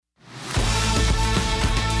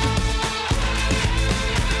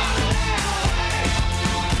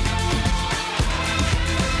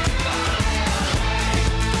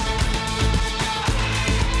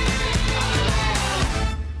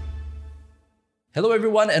Hello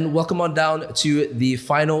everyone and welcome on down to the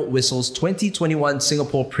Final Whistles 2021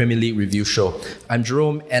 Singapore Premier League review show. I'm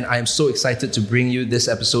Jerome and I am so excited to bring you this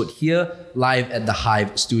episode here live at the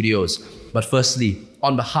Hive Studios. But firstly,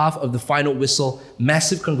 on behalf of the Final Whistle,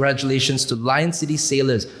 massive congratulations to Lion City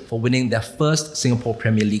Sailors for winning their first Singapore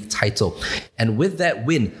Premier League title. And with that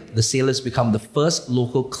win, the Sailors become the first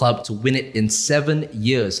local club to win it in 7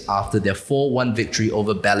 years after their 4-1 victory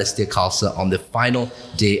over Balestier Khalsa on the final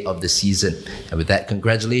day of the season. And with that,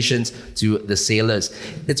 congratulations to the Sailors.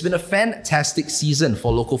 It's been a fantastic season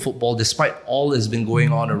for local football despite all that's been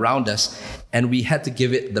going on around us, and we had to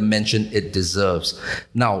give it the mention it deserves.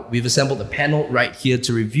 Now, we've assembled a panel right here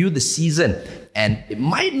to review the season, and it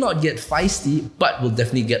might not get feisty, but we'll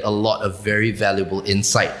definitely get a lot of very valuable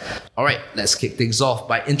insight. All right, let's kick things off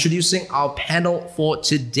by introducing our panel for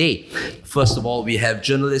today. First of all, we have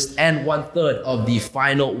journalist and 1/3 of the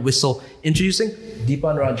Final Whistle, introducing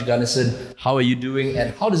Deepanraj Ganesan. How are you doing,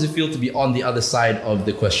 and how does it feel to be on the other side of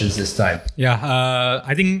the questions this time?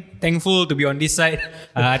 I think thankful to be on this side.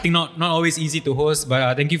 I think not always easy to host,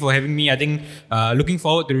 but thank you for having me. I think looking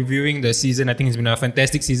forward to reviewing the season. I think it's been a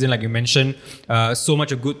fantastic season, like you mentioned. So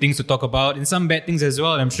much of good things to talk about and some bad things as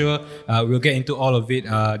well. I'm sure we'll get into all of it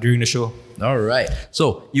during the show. All right.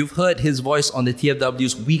 So you've heard his voice on the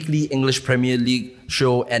TFW's weekly English Premier League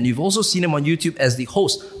show, and you've also seen him on YouTube as the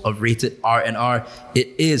host of Rated R&R.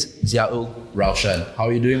 It is Zia-ul Raushan. How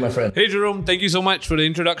are you doing, my friend? Hey Jerome, thank you so much for the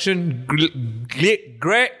introduction. Great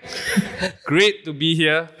to be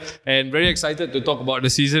here and very excited to talk about the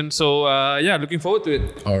season. So looking forward to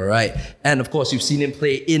it. All right. And of course, you've seen him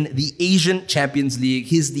play in the Asian Champions League.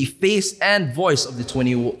 He's the face and voice of the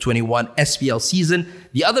 2021 SPL season.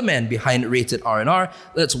 The other man behind Rated R&R,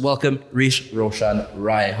 let's welcome Rhysh Roshan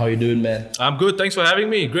Rai. How are you doing, man? I'm good. Thanks for having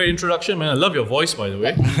me. Great introduction, man. I love your voice, by the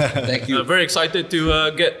way. Thank you. I'm very excited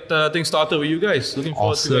to get things started with you guys. Looking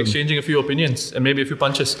forward to exchanging a few opinions and maybe a few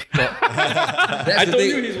punches. I told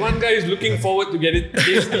you he's one guy who's looking forward to get it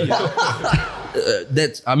tasty.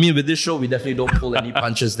 With this show, we definitely don't pull any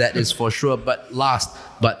punches, that is for sure. But last,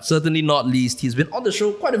 but certainly not least, he's been on the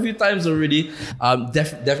show quite a few times already.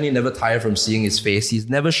 Definitely never tired from seeing his face. He's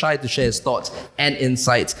never shy to share his thoughts and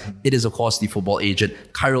insights. It is, of course, the football agent,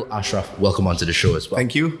 Khairul Asyraf. Welcome onto the show as well.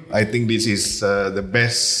 Thank you. I think this is the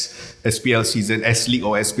best SPL season, S-League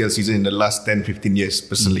or SPL season in the last 10-15 years,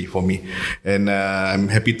 personally, for me. And I'm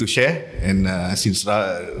happy to share. And since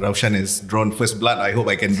Raushan has drawn first blood, I hope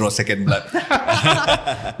I can draw second blood.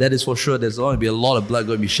 That is for sure. There's going to be a lot of blood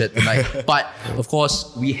going to be shed tonight. But, of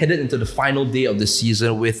course, we headed into the final day of the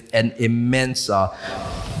season with an immense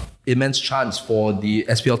chance for the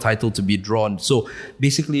SPL title to be drawn. So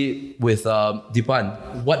basically with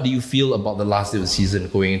Deepan, what do you feel about the last day of the season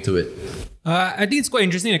going into it? I think it's quite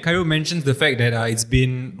interesting that Khairul mentions the fact that it's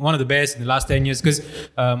been one of the best in the last 10 years, because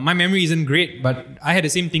my memory isn't great, but I had the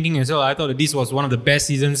same thinking as well. I thought that this was one of the best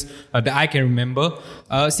seasons that I can remember,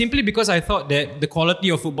 simply because I thought that the quality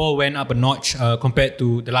of football went up a notch compared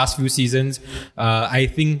to the last few seasons. I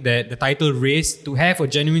think that the title race, to have a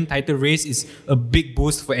genuine title race, is a big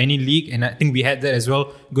boost for any league, and I think we had that as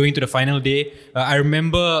well going to the final day. I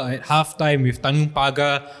remember at halftime with Tanjung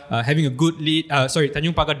Pagar having a good lead,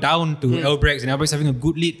 Tanjung Pagar down to Albrechts, and Albrechts having a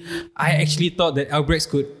good lead. I actually thought that Albrechts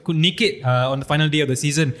could nick it on the final day of the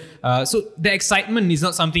season. So the excitement is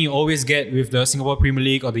not something you always get with the Singapore Premier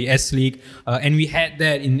League or the S League, and we had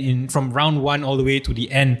that in from round 1 all the way to the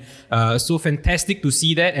end. So fantastic to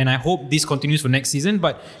see that, and I hope this continues for next season.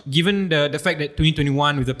 But given the fact that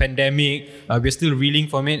 2021 with the pandemic, we're still reeling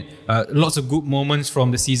from it, lots of good moments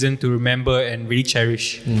from the season to remember and really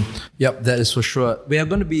cherish. Yep, that is for sure. We are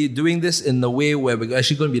going to be doing this in the way where we're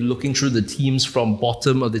actually going to be looking through the teams from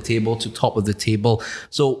bottom of the table to top of the table.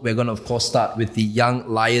 So we're going to, of course, start with the Young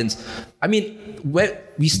Lions. I mean,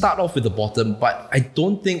 we start off with the bottom, but I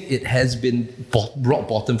don't think it has been rock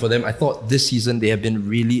bottom for them. I thought this season they have been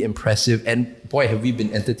really impressive, and boy, have we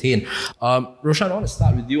been entertained. Roshan, I want to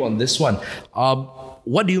start with you on this one.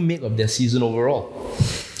 What do you make of their season overall?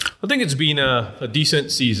 I think it's been a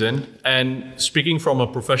decent season, and speaking from a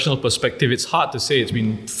professional perspective, it's hard to say it's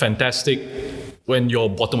been fantastic when you're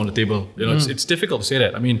bottom of the table. You know, it's difficult to say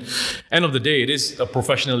that. I mean, end of the day, it is a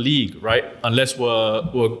professional league, right? Unless we're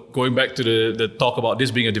going back to the talk about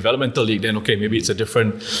this being a developmental league, then okay, maybe it's a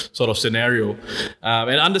different sort of scenario.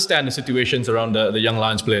 And understand the situations around the Young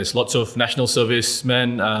Lions players. Lots of national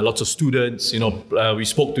servicemen, lots of students. You know, we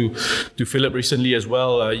spoke to Philip recently as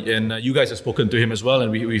well, and you guys have spoken to him as well,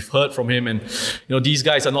 and we've heard from him. And you know, these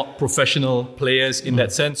guys are not professional players in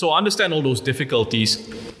that sense. So I understand all those difficulties.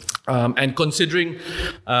 And considering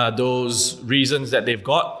those reasons that they've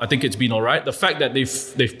got, I think it's been all right. The fact that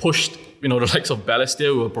they've pushed the likes of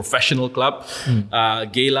Balestier, who are a professional club,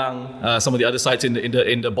 Geylang, some of the other sides in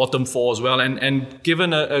the bottom four as well, and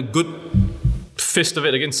given a good fist of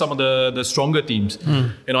it against some of the stronger teams.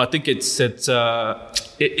 I think it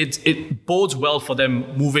bodes well for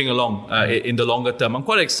them moving along in the longer term. I'm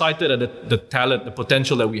quite excited at the talent, the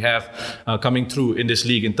potential that we have coming through in this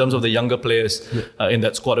league in terms of the younger players in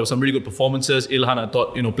that squad. There were some really good performances. Ilhan, I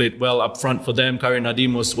thought, played well up front for them. Khairul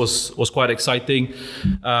Nadim was quite exciting.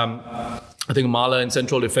 I think Mala in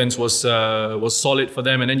central defence was solid for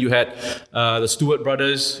them, and then you had the Stewart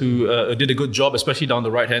brothers who did a good job, especially down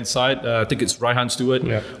the right hand side. I think it's Raihan Stewart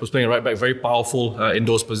was playing right back, very powerful in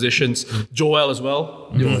those positions. Joel as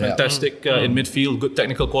well, fantastic in midfield, good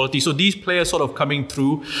technical quality. So these players sort of coming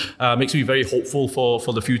through makes me very hopeful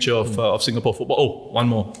for the future of Singapore football. Oh, one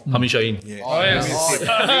more, Hamish Shaheen.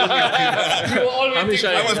 Hamish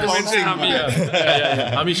Shaheen. I was bouncing.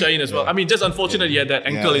 Hamish Shaheen as well. I mean, just unfortunate he had that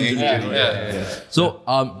ankle injury. So,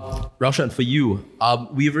 Raushan, for you,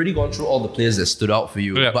 we've already gone through all the players that stood out for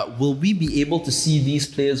you. But will we be able to see these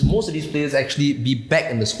players, most of these players, actually be back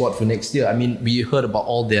in the squad for next year? I mean, we heard about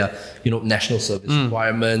all their, national service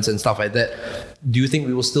requirements and stuff like that. Do you think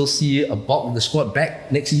we will still see a bulk of the squad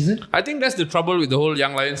back next season? I think that's the trouble with the whole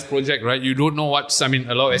Young Lions project, right? You don't know a lot of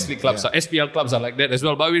SPL clubs are like that as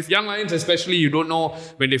well. But with Young Lions especially, you don't know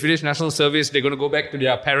when they finish national service, they're going to go back to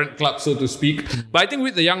their parent club, so to speak. But I think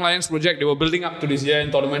with the Young Lions project, they were building up to this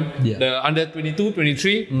year-end tournament, the under 22,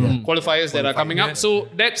 23 qualifiers that are coming up. So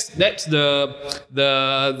that's the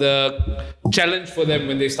challenge for them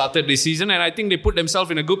when they started this season, and I think they put themselves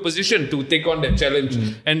in a good position to take on that challenge,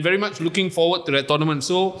 and very much looking forward to that tournament.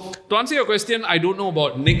 So to answer your question, I don't know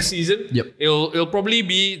about next season. It'll probably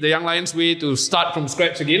be the Young Lions' way to start from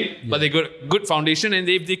scratch again, but they got a good foundation, and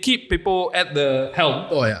if they keep Pippo at the helm,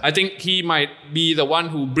 I think he might be the one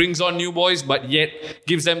who brings on new boys, but yet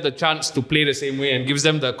gives them the chance to play the same way and gives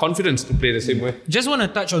them the confidence to play the same way. Just want to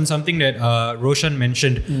touch on something that Roshan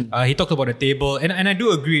mentioned. He talked about the table, and I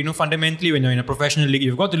do agree. Fundamentally, when you're in a professional league,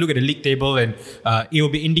 you've got to look at the league table, and it will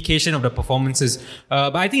be indication of the performances.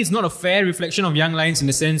 But I think it's not a fair reflection of Young Lions in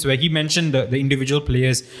the sense where he mentioned the individual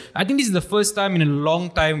players. I think this is the first time in a long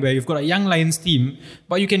time where you've got a Young Lions team,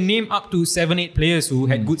 but you can name up to 7-8 players who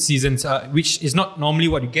had good seasons, which is not normally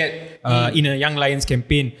what you get in a Young Lions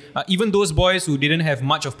campaign. Even those boys who didn't have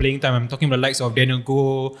much of playing time, I'm talking about the likes of Daniel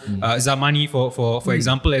Goh, Zamani for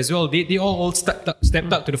example as well. They all stepped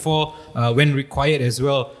up to the fore when required as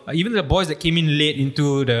well. Even the boys that came in late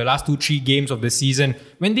into the last 2-3 games of the season,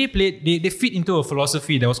 when they played, they fit into a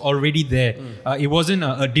philosophy that was already there. It wasn't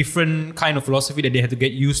a different kind of philosophy that they had to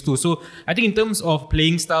get used to. So I think in terms of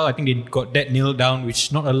playing style, I think they got that nailed down,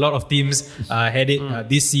 which not a lot of teams had it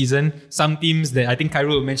this season. Some teams that I think Khairul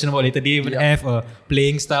will mention about later, they even have a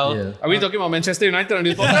playing style. Are we talking about Manchester United on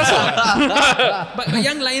this podcast? But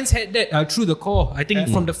Young Lions had that through the core. I think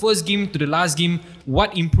from the first game to the last game,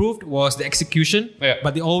 what improved was the execution,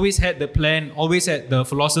 but they always had the plan, always had the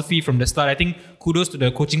philosophy from the start. I think kudos to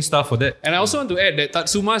the coaching staff for that. And I also want to add that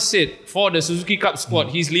Tatsuma said for the Suzuki Cup squad,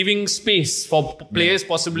 he's leaving space for players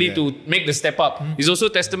possibly to make the step up. It's also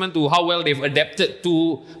testament to how well they've adapted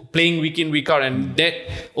to playing week in, week out, and that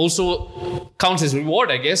also counts as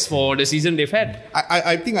reward, I guess, for the season they've had.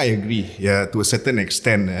 I think I agree, to a certain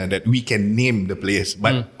extent, that we can name the players,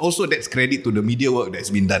 but also that's credit to the media work that's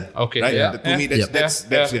been done. Okay, right? To me, that's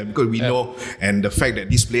because we know, and the fact that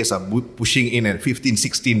these players are pushing in at 15,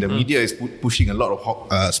 16, the media is pushing a lot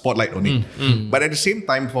of spotlight on it. But at the same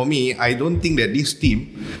time, for me, I don't think that this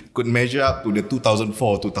team could measure up to the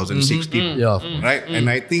 2004, 2006 team, right? And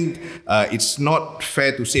I think it's not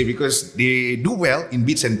fair to say, because they do well in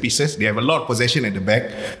bits and pieces. They have a lot of possession at the back,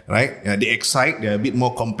 right? They excite. They're a bit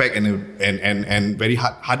more compact and very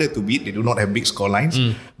harder to beat. They do not have big score lines.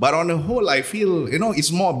 But on the whole, I feel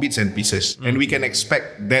it's more bits and pieces, and we can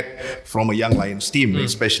expect that from a Young Lions team,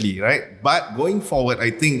 especially, right? But going forward, I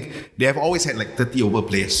think they have always had like 30 over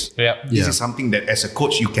players. This is something that as a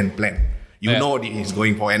coach you can plan. You know that he's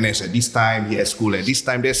going for NS at this time, he has school at this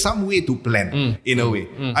time. There's some way to plan, in a way.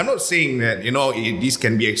 I'm not saying that, these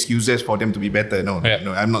can be excuses for them to be better. No,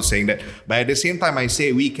 I'm not saying that. But at the same time, I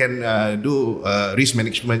say we can do risk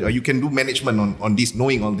management, or you can do management on this,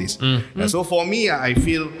 knowing all this. So for me, I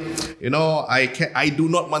feel, I do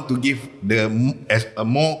not want to give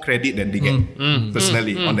more credit than they get,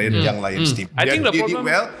 personally, on the Young Lions team. They did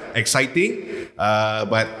well, exciting,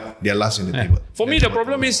 but they're last in the table. For me, the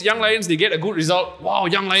problem is Young Lions, they get a good result. Wow,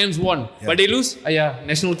 Young Lions won. But they lose.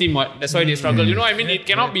 National team, what? That's why they struggle. You know what I mean? It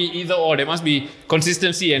cannot be either or. There must be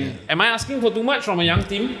consistency. And am I asking for too much from a young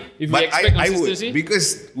team? If we expect consistency? I would,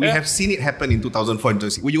 because we have seen it happen in 2004 and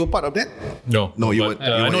 2006. Were you a part of that? No. You were.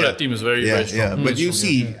 I know that team is very, very strong. Yeah. But you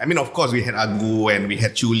see, I mean, of course, we had Agu and we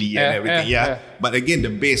had Chuli and everything. But again,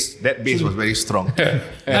 that base was very strong.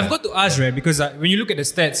 I've got to ask, right, because when you look at the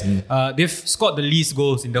stats, they've scored the least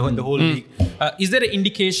goals in the whole league. Is that an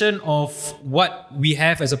indication of what we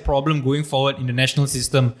have as a problem going forward in the national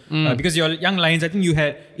system? Because your Young Lions, I think you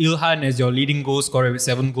had Ilhan as your leading goal scorer with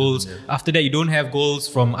 7 goals. After that, you don't have goals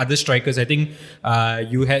from other strikers. I think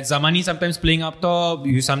you had Zamani sometimes playing up top.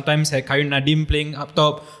 You sometimes had Khairul Nadim playing up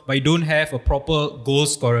top, but you don't have a proper goal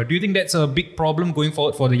scorer. Do you think that's a big problem going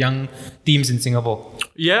forward for the young teams in Singapore?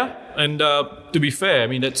 Yeah, and to be fair, I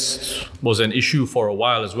mean, that was an issue for a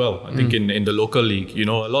while as well. I think in the local league, a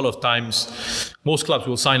lot of times most clubs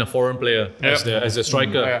will sign a foreign player as their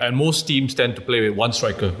striker, and most teams tend to play with one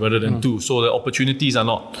striker rather than two. So the opportunities are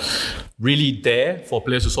not really there for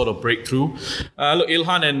players to sort of break through. Look,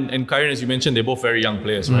 Ilhan and Khairul, as you mentioned, they're both very young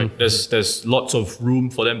players, right? There's lots of room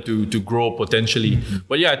for them to grow potentially.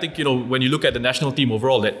 But yeah, I think, when you look at the national team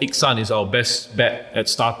overall, that Iksan is our best bet at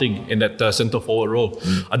starting in that centre forward role.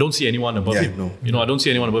 I don't see anyone above him. I don't see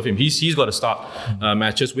anyone above him. He's got to start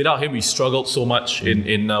matches. Without him, we struggled so much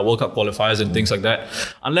in World Cup qualifiers and things like that.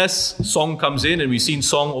 Unless Song comes in, and we've seen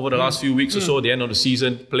Song over the last few weeks or so, at the end of the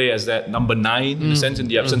season, play as that number 9 in a sense, in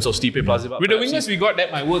the absence of Stipe Plaziva. With the wingers we got,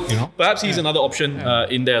 that might work, Perhaps he's another option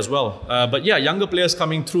in there as well. But yeah, younger players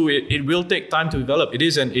coming through, it will take time to develop. It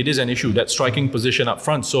is an issue, that striking position up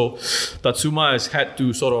front. So Tatsuma has had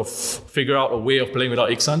to sort of figure out a way of playing without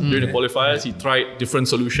Iksan during the qualifiers. He tried different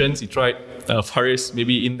solutions. He tried Faris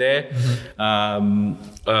maybe in there.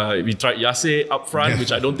 We tried Yase up front,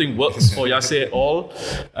 which I don't think works for Yase at all.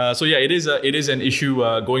 So yeah, it is an issue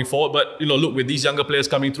going forward. But look, with these younger players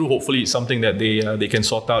coming through, hopefully it's something that they can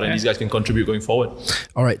sort out and these guys can contribute going forward.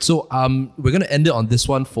 All right, so we're going to end it on this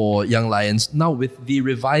one for Young Lions. Now, with the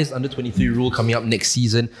revised under-23 rule coming up next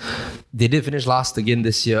season, they did finish last again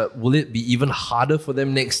this year. Will it be even harder for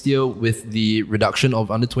them next year with the reduction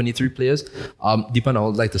of under-23 players? Deepan, I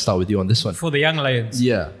would like to start with you on this one. For the Young Lions?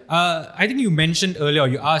 Yeah. I think you mentioned earlier,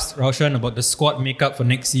 you asked Raushan about the squad makeup for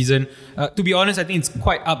next season. To be honest, I think it's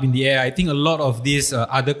quite up in the air. I think a lot of these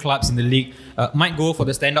other clubs in the league might go for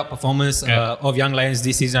the standout performance of Young Lions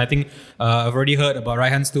this season. I think I've already heard about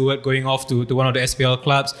Raihan Stewart going off to one of the SPL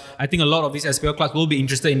clubs. I think a lot of these SPL clubs will be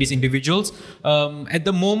interested in these individuals. At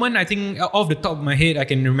the moment, I think off the top of my head, I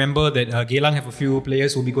can remember that Geylang have a few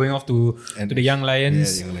players who will be going off to the Young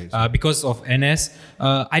Lions, because of NS.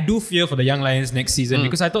 I do fear for the Young Lions next season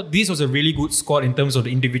because I thought this was a really good squad in terms of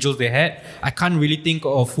the individuals they had. I can't really think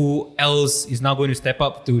of who else is now going to step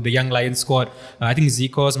up to the Young Lions squad. I think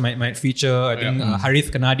Zikos might feature. I think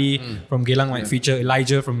Harith Kanadi from Geylang might feature.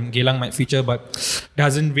 Elijah from Geylang might feature, but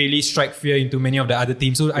doesn't really strike fear into many of the other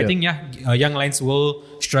teams. So I think Young Lions will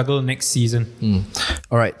struggle next season.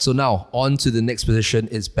 All right, so now on to the next position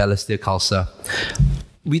is Balestier Khalsa.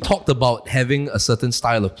 We talked about having a certain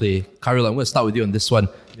style of play. Khairul, I'm going to start with you on this one.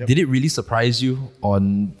 Did it really surprise you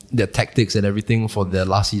on their tactics and everything for their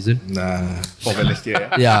last season? For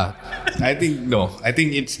Balestier, yeah. I think no. I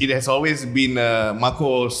think it has always been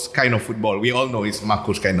Marco's kind of football. We all know it's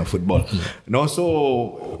Marco's kind of football.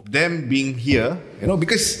 So them being here,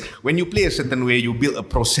 because when you play a certain way, you build a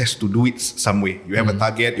process to do it some way. You have a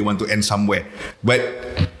target, you want to end somewhere. But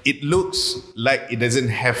it looks like it doesn't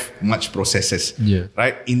have much processes,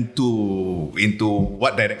 right? Into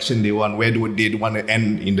what direction they want, where do they want to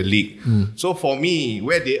end in the league. So for me,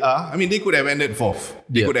 where they are, I mean, they could have ended 4th.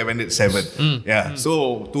 They could have ended 7th.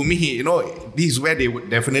 So to me, this is where they would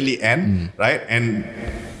definitely end, right? And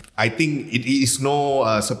I think it is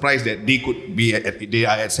no surprise that they could be they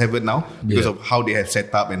are at 7 now because of how they have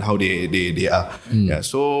set up and how they are.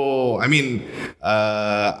 So I mean,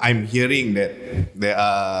 I'm hearing that there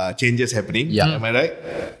are changes happening. Am I right?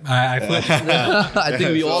 I've heard. I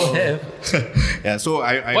think we all have. So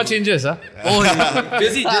I what changes?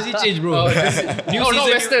 Jersey change, bro. New season,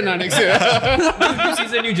 Western next year. New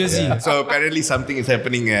season, new jersey. So apparently something is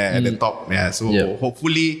happening at the top. So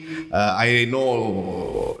hopefully, I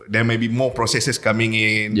know there may be more processes coming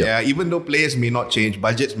in. Yep. Even though players may not change,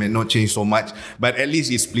 budgets may not change so much, but at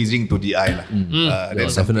least it's pleasing to the eye.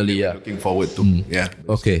 That's definitely, looking forward to.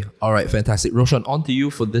 Okay, all right, fantastic. Roshan, on to you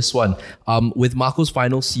for this one. With Marco's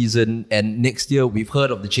final season and next year, we've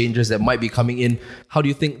heard of the changes that might be coming in. How do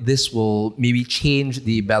you think this will maybe change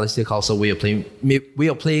the Balestier Khalsa way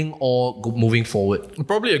of playing or moving forward?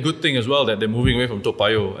 Probably a good thing as well that they're moving away from Toa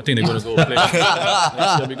Payoh. I think they're going to go play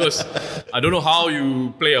next year, because I don't know how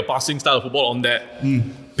you play a passing style of football on that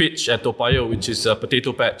pitch at Toa Payoh, which is a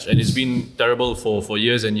potato patch, and it's been terrible for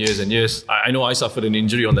years and years and years. I know I suffered an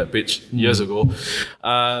injury on that pitch years ago.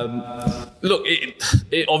 Look,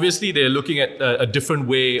 obviously they're looking at a different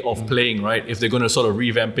way of playing, right? If they're going to sort of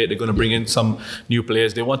revamp it, they're going to bring in some new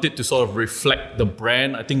players. They want it to sort of reflect the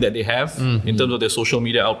brand, I think, that they have in terms of their social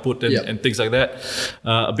media output and things like that.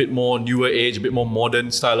 A bit more newer age, a bit more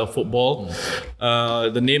modern style of football.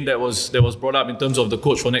 The name that was brought up in terms of the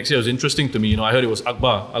coach for next year was interesting to me. You know, I heard it was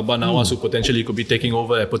Akbar Nawas, who potentially could be taking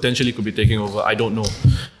over. I don't know.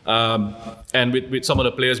 And with some of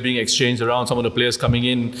the players being exchanged around, some of the players coming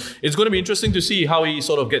in, it's going to be interesting to see how he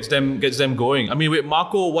sort of gets them going. I mean, with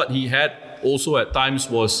Marco, what he had also at times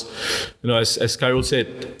was, you know, as Khairul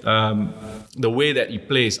said, the way that he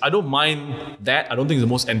plays. I don't mind that. I don't think it's the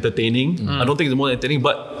most entertaining.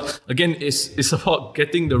 But again, it's about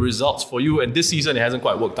getting the results for you. And this season, it hasn't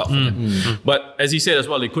quite worked out for them. But as he said as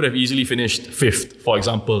well, they could have easily finished 5th, for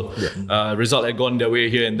example. Result had gone their way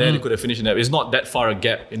here and there. They could have finished in that. It's not that far a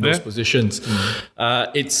gap in those positions.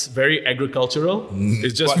 It's very agricultural.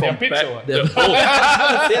 It's just from pitch back. or what?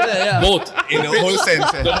 Both. In a whole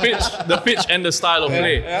sense. The pitch and the style of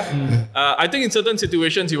play. I think in certain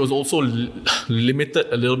situations he was also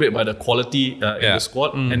limited a little bit by the quality in the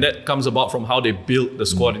squad, and that comes about from how they built the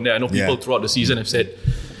squad in there. I know people throughout the season have said,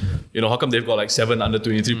 you know, how come they've got like 7 under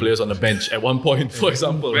 23 players on the bench at one point, for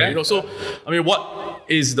example, right? You know, so I mean, what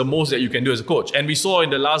is the most that you can do as a coach? And we saw in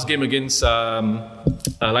the last game against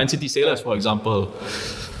Lion City Sailors, for example,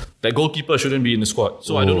 that goalkeeper shouldn't be in the squad.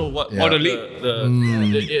 So I don't know what or the league.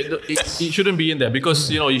 He shouldn't be in there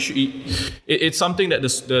because, you know, it's something that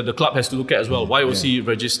the club has to look at as well. Why was he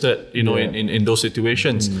registered? You know, in those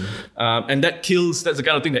situations, and that's the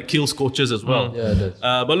kind of thing that kills coaches as well. Yeah, it does.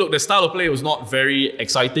 But look, the style of play was not very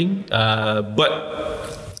exciting.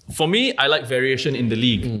 But for me, I like variation in the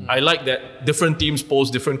league. I like that different teams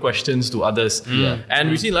pose different questions to others. And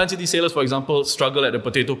we've seen Lion City Sailors, for example, struggle at the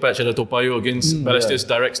potato patch at the Toa Payoh against Balestier's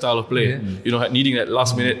direct style of play. You know, needing that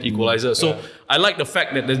last minute equalizer. So I like the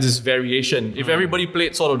fact that there's this variation. If everybody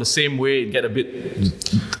played sort of the same way, it'd get a bit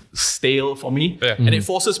stale for me. And it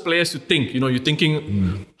forces players to think. You know, you're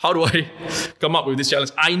thinking, how do I come up with this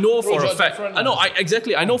challenge? I know for a fact.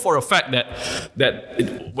 I know for a fact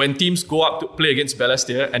that when teams go up to play against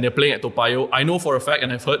Balestier and they're playing at Toa Payoh, I know for a fact,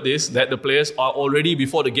 and I've heard this, that the players are already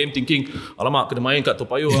before the game thinking, alamak, kena main kat Toa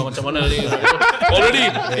Payoh macam mana ni? Already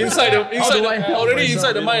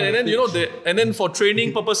inside the mind, and then you know, and then for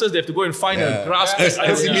training purposes, they have to go and find a grass,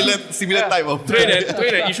 similar type of train at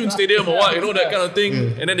Yishun Stadium or what, you know, that kind of thing,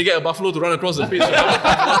 and then they get a buffalo to run across the pitch.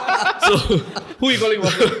 So who are you calling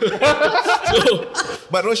buffalo?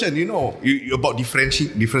 But Roshan, you know, you about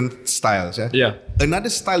differentiating different styles. Another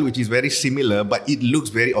style which is very similar, but it looks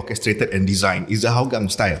very orchestrated and designed is the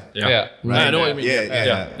Hougang style. Right. I know what you mean.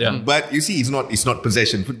 Yeah. But you see, it's not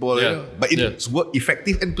possession football, you know, but it's work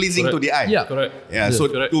effective and pleasing to the eye. Correct. So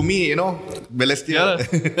to me, you know, Balestier.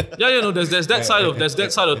 There's that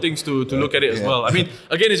side of things to look at it as well. I mean,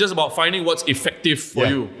 again, it's just about finding what's effective for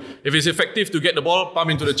you. If it's effective to get the ball,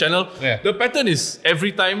 pump into the channel. The pattern is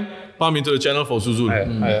every time pump into the channel for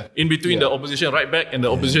Zuzul. In between the opposition right back and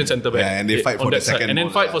the opposition centre back. And they fight for the second ball. And then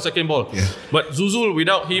fight for second ball. But Zuzul,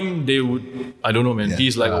 without him, they would, I don't know, man.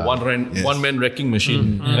 He's like a one-man wrecking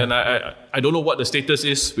machine. And I don't know what the status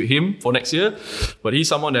is with him for next year, but he's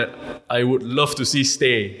someone that I would love to see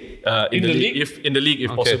stay in the league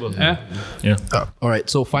if possible. All right.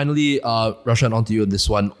 So finally, Roshan, on to you on this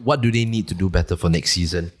one. What do they need to do better for next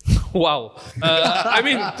season? Wow. I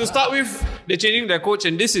mean, to start with, they're changing their coach,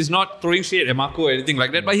 and this is not throwing shade at Marco or anything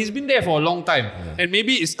like that, but he's been there for a long time. And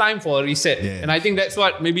maybe it's time for a reset. And I think that's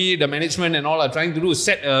what maybe the management and all are trying to do,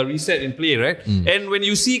 set a reset in play, right? And when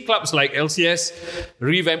you see clubs like LCS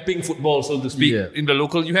revamping football, so to speak, in the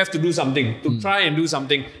local, you have to do something, to try and do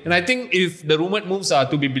something. And I think if the rumored moves are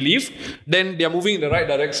to be believed, then they're moving in the right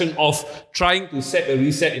direction of trying to set a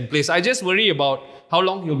reset in place. I just worry about how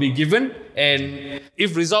long he'll be given, and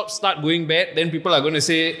if results start going bad, then people are going to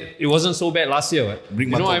say it wasn't so bad last year. Bring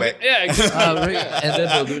Marco back. Yeah, exactly. And then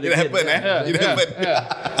they'll do it again. It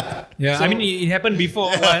happened. Yeah, So- I mean, it happened before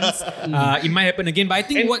once. It might happen again. But I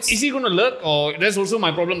think And is he going to lurk, or that's also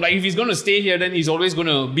my problem? Like if he's going to stay here, then he's always going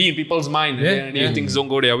to be in people's mind, and then things don't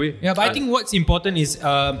go their way. Yeah, but I think what's important is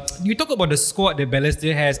you talk about the squad that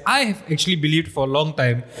Balestier has. I have actually believed for a long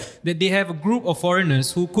time that they have a group of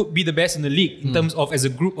foreigners who could be the best in the league in terms of as a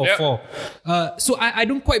group of four. So I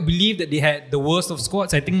don't quite believe that they had the worst of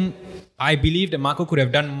squads. I believe that Marco could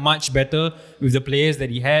have done much better with the players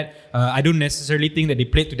that he had. I don't necessarily think that they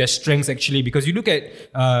played to their strengths actually, because you look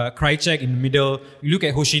at Krajcek in the middle, you look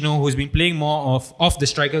at Hoshino, who's been playing more of off the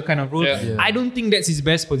striker kind of role. I don't think that's his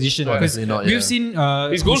best position, because we've seen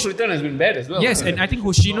his goals return has been bad as well. Yes, and I think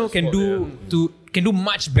Hoshino can do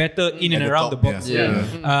much better in and around the box.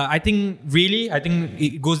 I think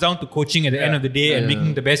it goes down to coaching at the end of the day and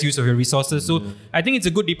making the best use of your resources. So I think it's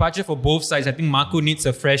a good departure for both sides. I think Marco needs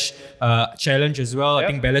a fresh challenge as well. I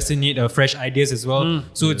think Balestier need fresh ideas as well.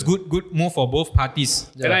 So it's good move for both parties.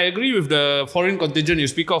 And I agree with the foreign contingent you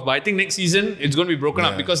speak of, but I think next season it's going to be broken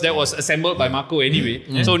up because that was assembled by Marco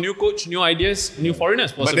anyway. So new coach, new ideas, new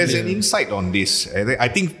foreigners possibly. But there's an insight on this. I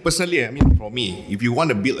think personally, for me, if you want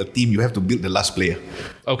to build a team, you have to build the last player.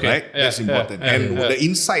 Okay. Right? That's important. And the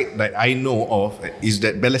insight that I know of is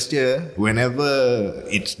that Balestier, whenever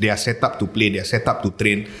they are set up to play, they are set up to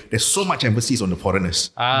train, there's so much emphasis on the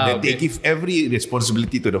foreigners. That they give every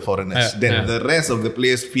responsibility to the foreigners. Then the rest of the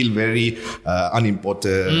players feel very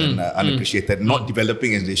unimportant, unappreciated, not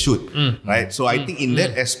developing as they should. Right? So I think in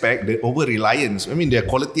that aspect, the over-reliance, their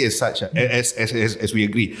quality is such, as we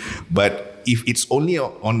agree. But if it's only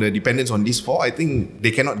on the dependence on these four, I think they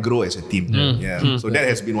cannot grow as a team. So that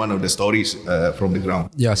has been one of the stories from the ground.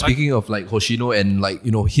 Yeah, speaking of like Hoshino and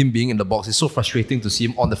him being in the box, it's so frustrating to see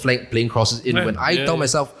him on the flank playing crosses in. When I tell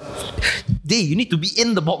myself, you need to be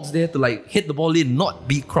in the box there to like hit the ball in, not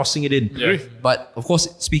be crossing it in. But of course,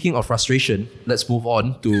 speaking of frustration, let's move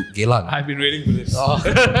on to Geylang. I've been waiting for this.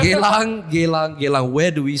 Geylang.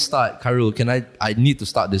 Where do we start? Khairul, I need to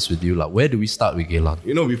start this with you. Where do we start with Geylang?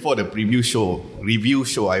 Before the review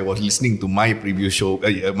show, I was listening to my preview show,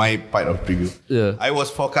 my part of preview. I was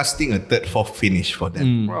forecasting a 3rd, 4th finish for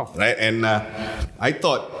them. Right? And I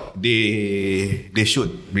thought they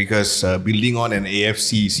should, because building on an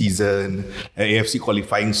AFC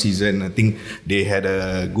qualifying season, I think they had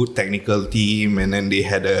a good technical team, and then they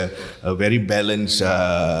had a very balanced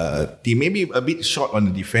team. Maybe a bit short on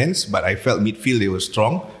the defense, but I felt midfield they were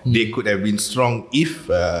strong. They could have been strong if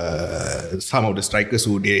some of the strikers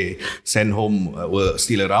who they sent home were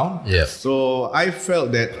still around. So I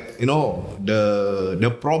felt that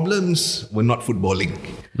the problems were not footballing.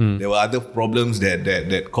 There were other problems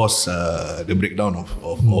that caused the breakdown of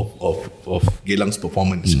Geylang's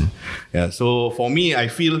performance. So for me, I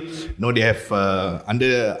feel they have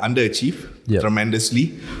underachieved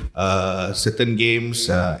tremendously. Certain games,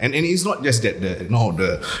 and it's not just that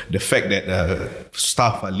the fact that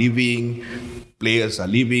staff are leaving, players are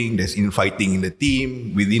leaving, there's infighting in the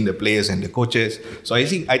team, within the players and the coaches. So I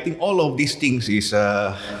think all of these things is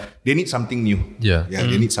they need something new.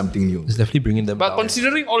 They need something new. It's definitely bringing them But down.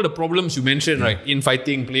 considering all the problems you mentioned, right?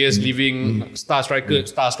 Infighting, players leaving,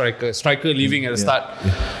 striker leaving at the start.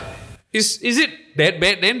 Is it that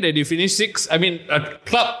bad then that you finish 6th? A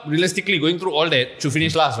club realistically going through all that to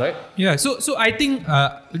finish last, right? Yeah, so I think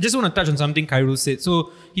I just want to touch on something Khairul said.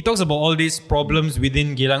 So he talks about all these problems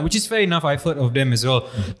within Geylang, which is fair enough. I've heard of them as well.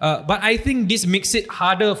 But I think this makes it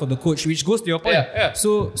harder for the coach, which goes to your point.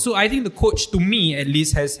 So I think the coach, to me at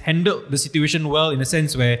least, has handled the situation well, in a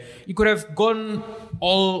sense where it could have gone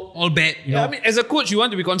all bad. You know? As a coach, you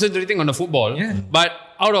want to be concentrating on the football, but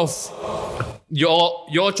out of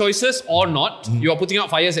your choices or not, you are putting out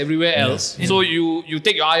fires everywhere else. So you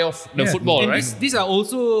take your eye off the football, and right? These are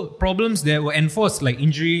also problems that were enforced, like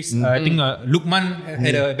injuries. I think Lukman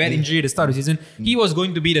had a bad injury at the start of the season. He was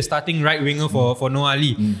going to be the starting right winger for Noah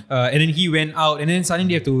Ali. And then he went out, and then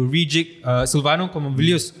suddenly they have to rejig Silvano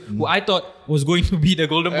Comavilius, who I thought was going to be the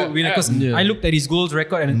Golden Boot winner, because I looked at his goals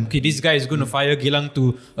record and this guy is going to fire Geylang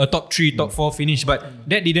to a top 3, top 4 finish, but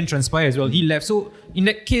that didn't transpire as well. He left. So in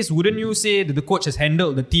that case, wouldn't you say that the coach has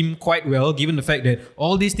handled the team quite well, given the fact that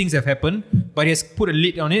all these things have happened, but he has put a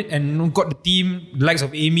lid on it and got the team, the likes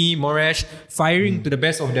of Amy, Morash, firing to the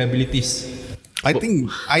best of their abilities? I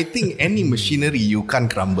think any machinery you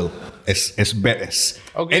can't crumble as bad as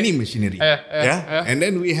any machinery. And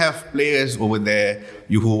then we have players over there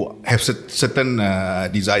who have certain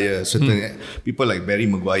desires, certain people like Barry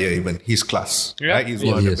Maguire, even his class. Right? He's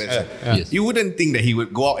one of the best. You wouldn't think that he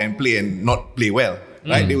would go out and play and not play well.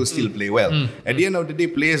 right? They will still play well. At the end of the day,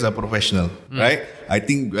 players are professional, right? I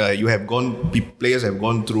think players have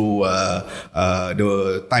gone through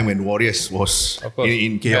the time when Warriors was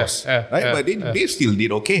in chaos, right? But they still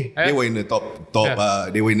did okay. They were in the top.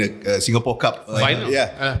 They were in the Singapore Cup Final.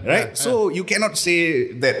 Right. So you cannot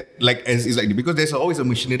say that it's like because there's always a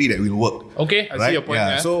machinery that will work. Okay, I see your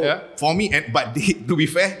point. So for me, to be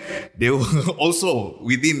fair, they were also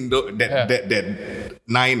within that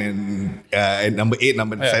 9 and number 8,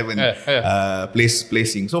 number 7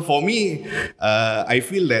 placing. So for me, I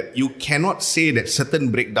feel that you cannot say that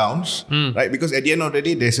certain breakdowns, right? Because at the end of the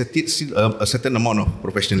day, there's a certain amount of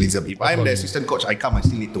professionalism. If I'm the assistant coach, I come, I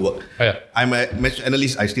still need to work. I'm a match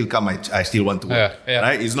analyst, I still come, I still want to work.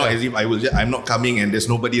 Right? It's not as if I'm not coming and there's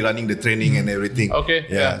nobody running the training and everything.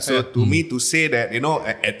 So to me, to say that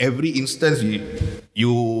at every instance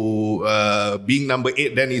you being number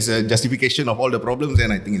 8 then is a justification of all the problems,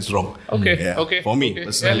 then I think it's wrong. For me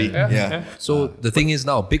personally. So the thing is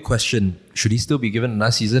now, big question: should he still be given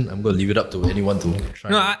another season? I'm going to leave it up to anyone to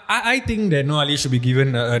try. No, I think that Noah Ali should be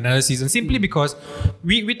given another season simply because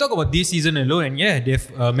we talk about this season alone, and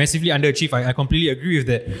they've massively underachieved. I completely agree with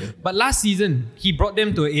that. But last season, he brought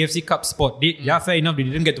them to an AFC Cup spot. Fair enough, they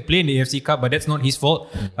didn't get to play in the AFC Cup, but that's not his fault.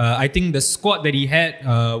 I think the squad that he had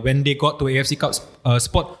when they got to AFC Cup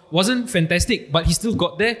spot wasn't fantastic, but he still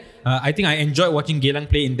got there. I think I enjoyed watching Geylang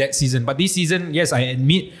play in that season. But this season, yes, I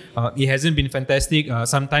admit it hasn't been fantastic.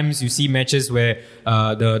 Sometimes you see matches where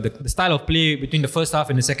the style of play between the first half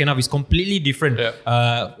and the second half is completely different.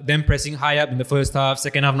 Them pressing high up in the first half,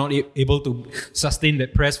 second half not able to sustain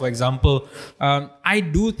that press, for example. I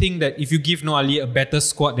do think that if you give Noah Ali a better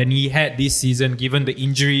squad than he had this season, given the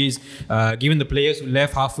injuries, given the players who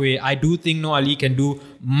left halfway, I do think Noah Ali can do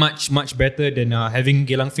much better than having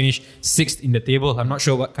Geylang finish 6th in the table. I'm not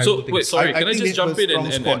sure what Khairul thinks. Wait, sorry, can I just jump in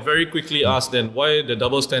and very quickly ask then, why the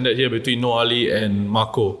double standard here between Noah Ali and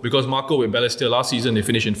Marco? Because Marco with Balestier last season, they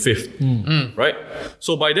finished in 5th, right?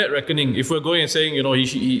 So by that reckoning, if we're going and saying,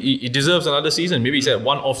 he deserves another season, maybe he's at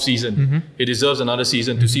one off season, he deserves another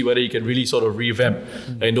season to see whether he can really sort of revamp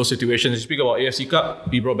in those situations. You speak about AFC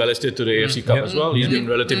Cup, he brought Balestier to the AFC Cup as well. He's been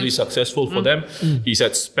relatively successful for them. He's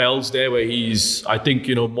had spells there where he's, I think,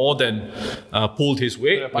 more than pulled his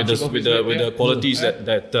weight with the qualities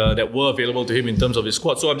that were available to him in terms of his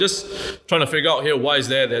squad. So I'm just trying to figure out here why is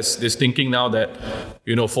there's this thinking now that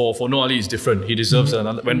for Noah Ali is different. He deserves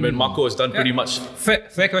another. When Marco has done pretty much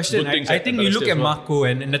fair question. I think you look at Marco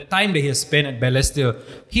and the time that he has spent at Balestier,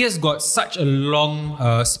 he has got such a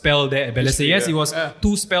long spell there at Balestier. Yes, it was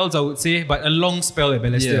 2 spells, I would say, but a long spell at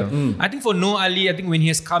Balestier. I think for Noah Ali, I think when he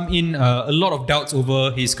has come in, a lot of doubts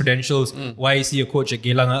over his credentials. Why is he a coach at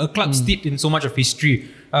Geylang? A club steeped in so much of history.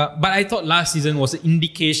 But I thought last season was an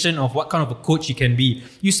indication of what kind of a coach he can be.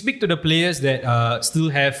 You speak to the players that still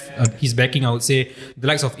have his backing, I would say, the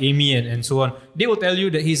likes of Amy and so on. They will tell you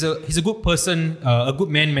that he's a good person, a good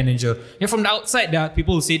man manager. From the outside, there are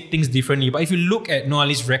people who say things differently. But if you look at Noah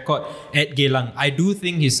Ali's record at Geylang, I do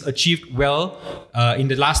think he's achieved well in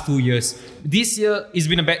the last 2 years. This year, it's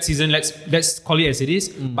been a bad season. Let's call it as it is.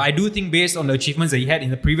 But I do think based on the achievements that he had in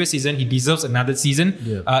the previous season, he deserves another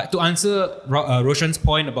season. To answer Roshan's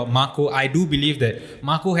point about Marco, I do believe that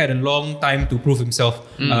Marco had a long time to prove himself.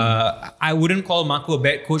 I wouldn't call Marco a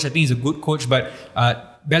bad coach. I think he's a good coach, but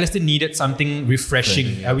Balestier needed something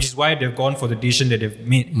refreshing, which is why they've gone for the decision that they've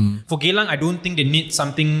made. For Geylang, I don't think they need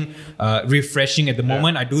something refreshing at the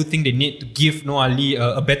moment. I do think they need to give Noah Ali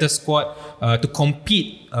a better squad to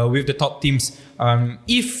compete with the top teams.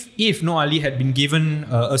 If Noah Ali had been given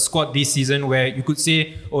a squad this season where you could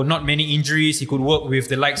say, not many injuries, he could work with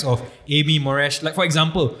the likes of Amy, Moraes. Like for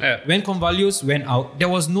example, when Convalios went out, there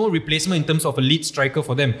was no replacement in terms of a lead striker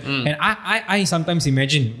for them. And I sometimes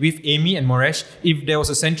imagine with Amy and Moraes, if there was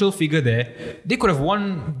a central figure there, they could have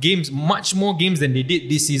won games, much more games than they did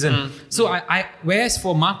this season. So whereas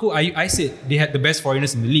for Marco, I said they had the best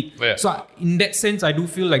foreigners in the league. So in that sense, I do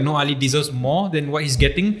feel like Noah Ali deserves more than what he's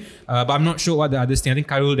getting. But I'm not sure what the others think. I think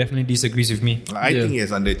Khairul definitely disagrees with me. I think he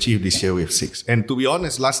has underachieved this year with 6. And to be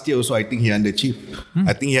honest, last year also I think he underachieved.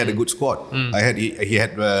 I think he had a good squad. He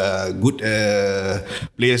had good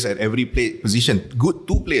players at every position. Good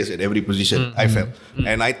 2 players at every position, I felt.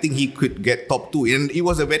 And I think he could get top 2. And it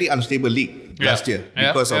was a very unstable league last year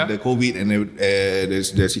because of the COVID and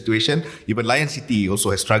the situation. Even Lion City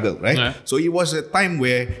also has struggled, right? So it was a time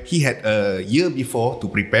where he had a year before to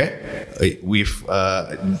prepare with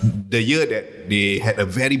the year that they had a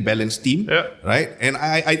very balanced team, right? And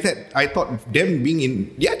I thought them being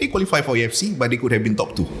in, they qualify for AFC, but they could have been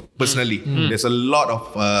top 2. Personally, there's a lot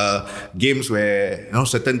of games where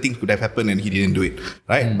certain things could have happened and he didn't do it,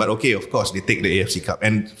 right? But okay, of course, they take the AFC Cup,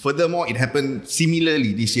 and furthermore, it happened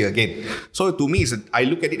similarly this year again. So to me, I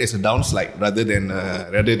look at it as a downslide rather than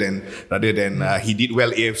he did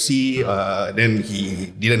well AFC, then he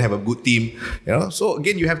didn't have a good team. So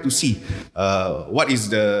again, you have to see what is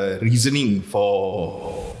the reasoning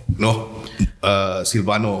for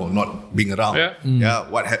Silvano not being around.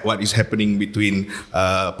 What is happening between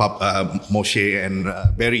Moshe and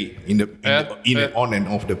Barry in and on and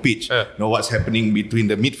off the pitch. What's happening between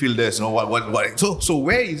the midfielders. So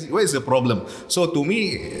where is the problem? So to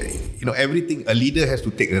me, everything, a leader has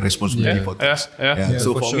to take the responsibility for things.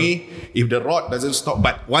 So for me, if the rod doesn't stop,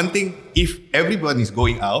 but one thing, if everyone is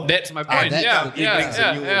going out, that's my point. He brings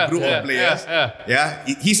a new group of players.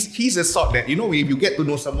 He's a sort that, if you get to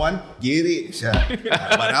know someone,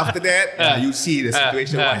 but after that, you see the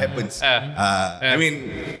situation, what happens. I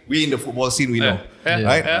mean, we in the football scene, we know.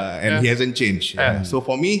 Right? And he hasn't changed. So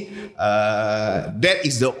for me, that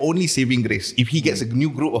is the only saving grace. If he gets a new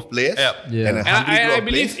group of players, and I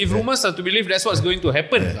believe, if rumors are to believe, that's what's going to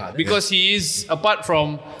happen. Because he is, apart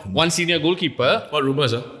from one senior goalkeeper. What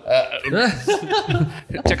rumors?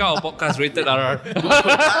 Check out our podcast, Rated RR.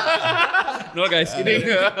 No guys, kidding.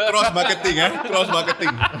 Cross marketing.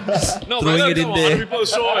 No, throwing it in there.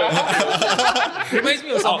 People's show. Reminds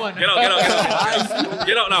me of someone. Get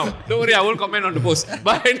out now. Don't worry, I won't comment on the post.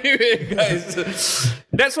 But anyway, guys,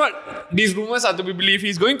 that's what these rumors are to be believed.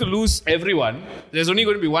 He's going to lose everyone. There's only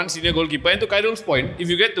going to be one senior goalkeeper. And to Khairul's point, if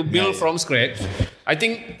you get to build from scratch, I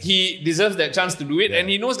think he deserves that chance to do it. And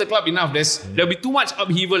he knows the club enough. There'll be too much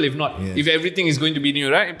upheaval if not. If everything is going to be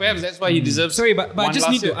new, right? And perhaps that's why he deserves. Sorry, but I just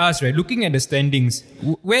need to ask, right? Looking at the standings,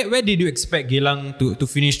 where did you expect Geylang to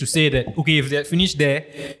finish, to say that, okay, if they had finished there,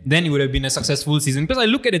 then it would have been a successful season? Because I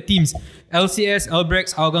look at the teams, LCS,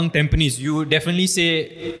 Albrechts, Hougang, Tampines, you would definitely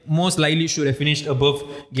say most likely should have finished above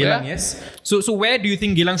Geylang, yes? So where do you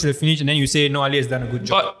think Geylang should have finished, and then you say, no, Ali has done a good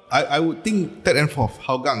job? I would think third and fourth,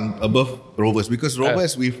 Hougang above Rovers, because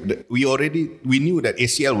Rovers, we knew that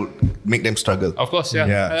ACL would make them struggle. Of course,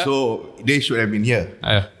 So they should have been here.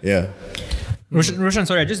 Roshan,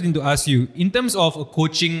 sorry, I just need to ask you, in terms of a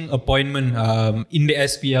coaching appointment in the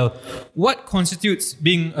SPL, what constitutes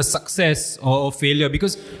being a success or a failure?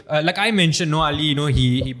 Because like I mentioned, Ali,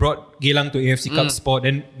 he brought Geylang to AFC Cup spot,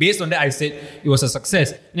 and based on that I said it was a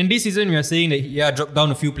success. And in this season we are saying that dropped down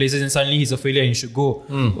a few places and suddenly he's a failure and he should go.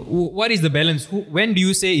 What is the balance? When do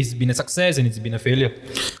you say it's been a success and it's been a failure?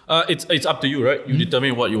 It's up to you, right? You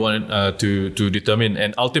determine what you want to determine,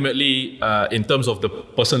 and ultimately in terms of the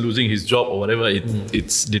person losing his job or whatever,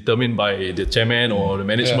 it's determined by the chairman or the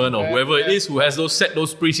management or whoever it is who has set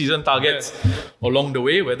those pre-season targets along the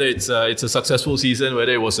way, whether it's a successful season,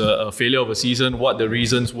 whether it was a failure of a season, what the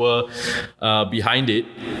reasons were behind it.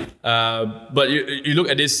 But you look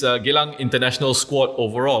at this Geylang international squad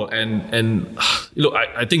overall, and look,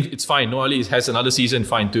 I think it's fine. Noah Ali has another season,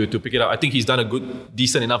 fine, to pick it up. I think he's done a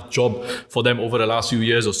decent enough job for them over the last few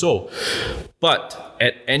years or so. But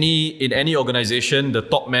in any organization, the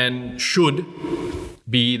top man should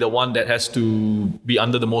be the one that has to be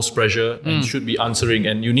under the most pressure and should be answering.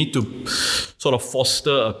 And you need to sort of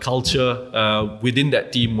foster a culture within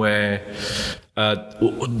that team where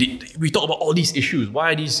we talk about all these issues.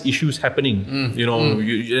 Why are these issues happening? And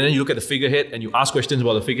then you look at the figurehead and you ask questions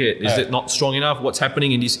about the figurehead. Is it not strong enough? What's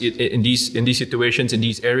happening in these situations, in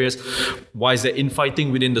these areas? Why is there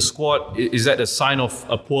infighting within the squad? Is that a sign of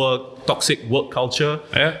a poor, toxic work culture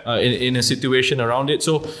in a situation around it?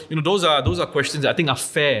 So those are questions that I think are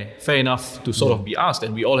fair enough to sort of be asked.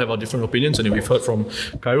 And we all have our different opinions. And we've heard from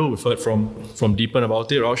Khairul, we've heard from Deepan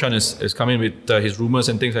about it. Raushan has come in with his rumours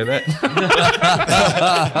and things like that.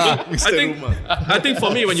 I think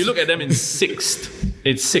for me, when you look at them in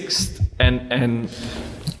it's sixth and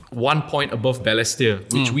 1 point above Balestier,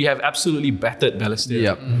 which we have absolutely battered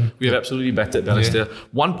Balestier. We have absolutely battered Balestier.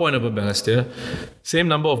 1 point above Balestier, same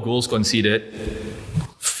number of goals conceded,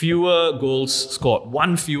 fewer goals scored,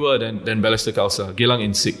 one fewer than Balestier Khalsa, Geylang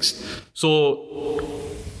in sixth. So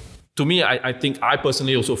to me, I think I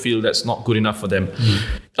personally also feel that's not good enough for them.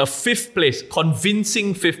 A fifth place,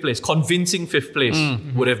 convincing fifth place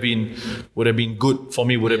would have been good for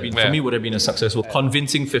me. Would have been a successful,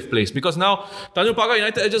 convincing fifth place, because now Tanjung Pagar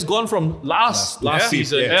United had just gone from last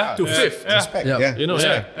season to fifth.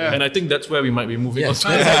 And I think that's where we might be moving on.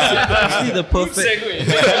 Actually, the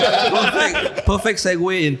perfect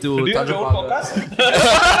segue into Tanjung Pagar.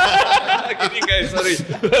 Kidding, guys, sorry.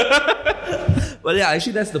 Well, yeah,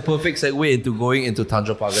 actually, that's the perfect segue into going into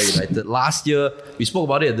Tanjong Pagar United. Last year, we spoke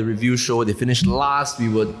about it at the review show. They finished last. We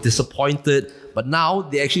were disappointed. But now,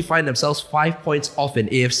 they actually find themselves 5 points off an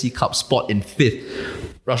AFC Cup spot in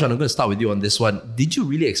 5th. Roshan, I'm going to start with you on this one. Did you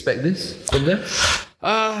really expect this from them?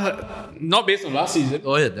 Not based on last season.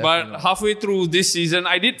 Oh, yeah, definitely. But halfway through this season,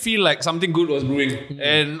 I did feel like something good was brewing.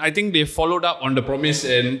 And I think they followed up on the promise,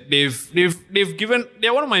 and they've given,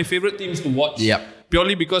 they're one of my favorite teams to watch. Yep.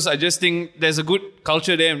 Purely because I just think there's a good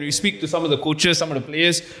culture there. And we speak to some of the coaches, some of the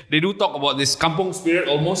players, they do talk about this kampong spirit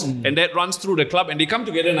almost, and that runs through the club, and they come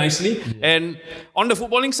together nicely. And on the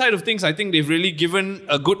footballing side of things, I think they've really given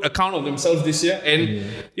a good account of themselves this year. And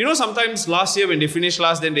you know, sometimes last year when they finished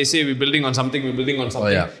last, then they say we're building on something.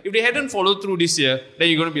 If they hadn't followed through this year, then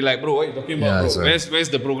you're going to be like, bro, what are you talking about, bro? Where's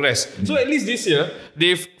the progress? So at least this year,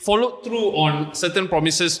 they've followed through on certain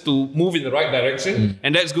promises to move in the right direction,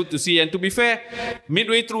 and that's good to see. And to be fair,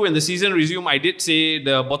 midway through when the season resumed, I did say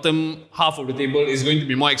the bottom half of the table is going to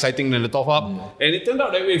be more exciting than the top half. And it turned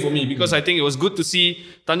out that way for me, because I think it was good to see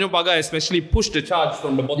Tanjong Pagar especially push the charge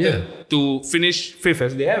from the bottom to finish 5th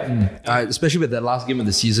as they have. Especially with that last game of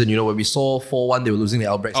the season, you know, when we saw 4-1, they were losing the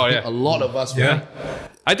Albrechts. I think a lot of us were.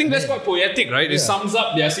 I think that's quite poetic, right? It sums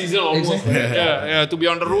up their season almost. Exactly. To be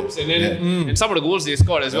on the ropes, and then and some of the goals they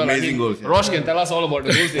scored as well. Amazing goals. Rosh can tell us all about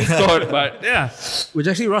the goals they scored, but Which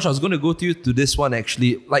actually, Rosh, I was going to go to you to this one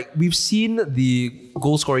actually. Like, we've seen the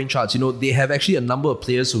goal scoring charts, you know, they have actually a number of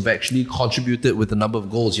players who've actually contributed with a number of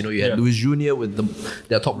goals. You know, you had Luis Jr. with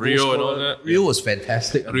their top Rio goal scorer. and all that. Rio was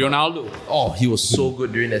fantastic. Ronaldo. Oh, he was so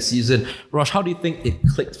good during that season. Rosh, how do you think it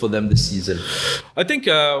clicked for them this season? I think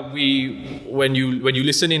when you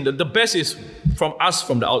listen in, the best is from us,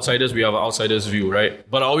 from the outsiders. We have an outsider's view, right?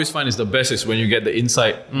 But I always find it's the best is when you get the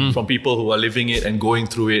insight from people who are living it and going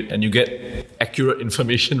through it, and you get accurate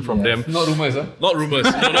information from them. Not rumours, huh? Not rumours.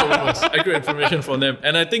 No, not rumours. Accurate information from them.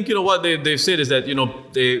 And I think, you know, what they've said is that, you know,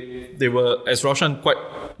 they were, as Roshan quite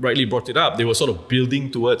rightly brought it up, they were sort of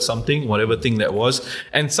building towards something, whatever thing that was.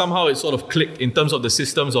 And somehow it sort of clicked in terms of the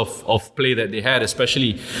systems of play that they had,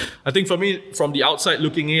 especially. I think for me, from the outside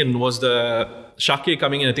looking in, was the Shakir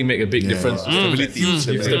coming in, I think, make a big difference.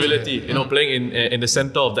 Stability, you know, playing in the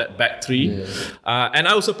center of that back three. And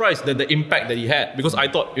I was surprised that the impact that he had, because I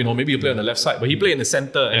thought, you know, maybe he played on the left side, but he played in the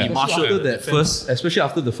center and he marshaled Especially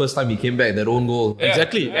after the first time he came back, that own goal.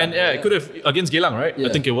 Exactly. And it could have, against Geylang, right? I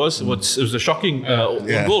think it was a shocking own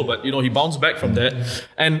goal, but, you know, he bounced back from that.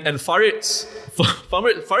 And Farid's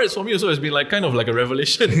for me also has been like kind of like a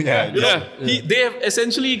revelation. They have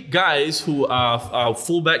essentially guys who are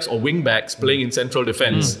fullbacks or wingbacks playing in central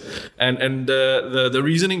defense, and the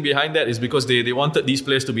reasoning behind that is because they wanted these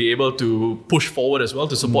players to be able to push forward as well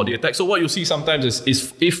to support the attack. So what you see sometimes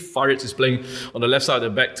is if Farid is playing on the left side of the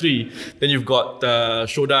back three, then you've got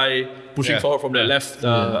Shodai pushing forward from the left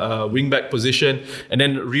wing-back position, and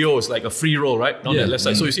then Rio is like a free roll, right, down the left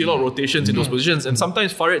side. So you see a lot of rotations in those positions, and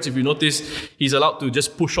sometimes Farid, if you notice, he's allowed to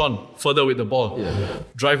just push on further with the ball,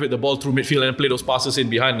 drive with the ball through midfield and play those passes in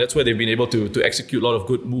behind. That's where they've been able to execute a lot of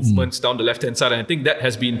good movements down the left-hand side, and I think that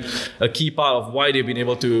has been a key part of why they've been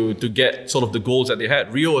able to get sort of the goals that they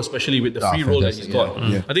had. Rio, especially with the free roll that he's got.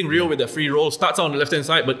 I think Rio with the free roll starts out on the left-hand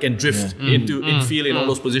side but can drift into infield in all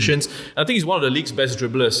those positions. I think he's one of the league's best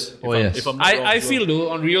dribblers. If I'm not wrong, I feel though,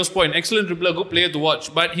 on Rio's point, excellent dribbler, good player to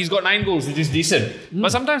watch, but he's got 9 goals, which is decent.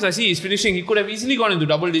 But sometimes I see his finishing, he could have easily gone into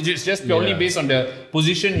double digits just purely based on the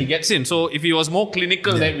position he gets in. So if he was more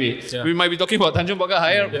clinical that way, we might be talking about Tanjong Pagar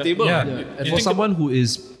higher up the table. And for someone who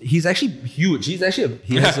he's actually huge. He has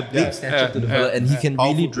a big stature to develop, and he can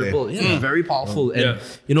really dribble. Very powerful. And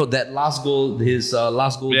you know, that last goal, his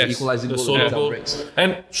last goal, the equalizing the goal, solo goal.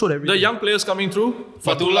 And the young players coming through,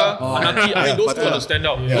 Fatullah, Anaki, I mean, those two are to stand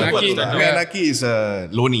out. Anaki is a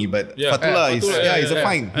loney, but Fatullah is a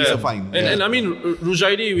fine. He's a fine. And I mean,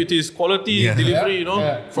 Rujaidi with his quality delivery, you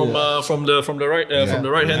know, from the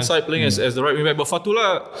right hand side playing as the right wing back. But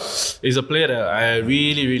Fatullah is a player that I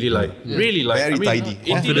really like. Really like. Very tidy.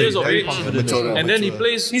 18 years of age, and then he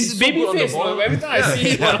plays. He's baby face. Every time I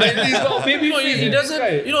see him, he's got baby face. He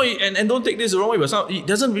doesn't, you know, and don't take this the wrong way, but he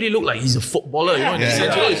doesn't really look like he's a footballer. You know, in the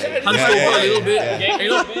sense, you know, he's hunched over a little bit.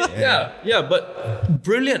 You know, but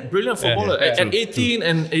brilliant footballer at 18,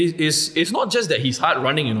 and it's not just that he's hard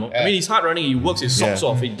running. You know, I mean, he's hard running. He works his socks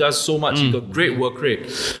off. He does so much. He got great work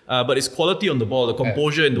rate, but his quality on the ball, the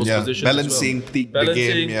composure in those positions, balancing, the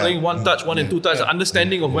game, playing one touch, 1 and 2 touches,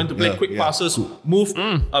 understanding of when to play quick passes, move,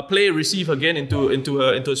 play, receive again into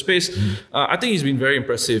a space. I think he's been very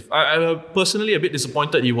impressive. I personally a bit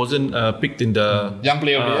disappointed he wasn't picked in the young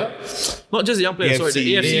player of the year. Not just the young player,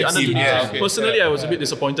 the AFC under 20. Personally, I was a bit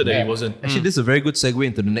disappointed that he wasn't. Actually, this is a very good segue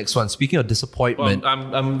into the next next one. Speaking of disappointment,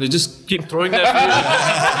 I'm just keep throwing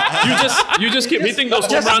that. you just keep hitting those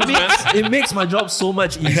home runs, man. it makes my job so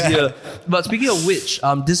much easier. But speaking of which,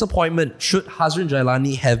 disappointment, should Hazrin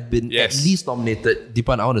Jailani have been at least nominated?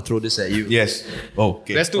 Deepan, I want to throw this at you. Yes. Oh,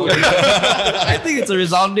 okay. Let's do it. I think it's a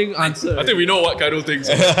resounding answer. I think we know what Khairul thinks.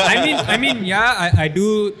 I mean, yeah, I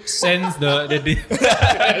do sense I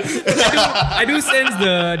do sense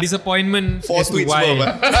the disappointment as to why.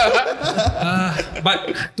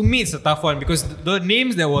 But to me, it's a tough one because the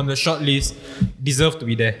names that were on the short list deserve to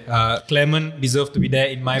be there. Clement deserved to be there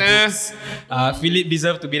in my books. Philip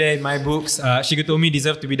deserved to be there in my books. Shigetomi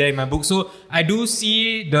deserved to be there in my book. So I do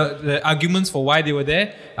see the arguments for why they were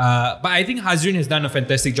there. But I think Hazrin has done a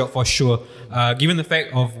fantastic job for sure. Given the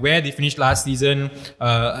fact of where they finished last season,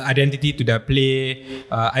 identity to their play,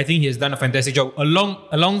 I think he has done a fantastic job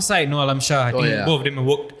alongside Noah Alam Shah. I think both of them have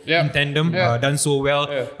worked in tandem, done so well.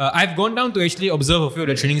 I've gone down to actually observe a few of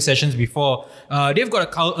the training sessions before. They've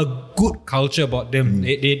got a good culture about them.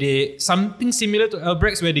 They something similar to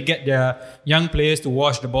Albrecht's where they get their young players to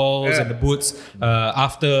wash the balls and the boots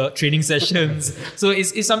after training sessions. So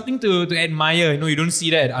it's something to admire. You don't see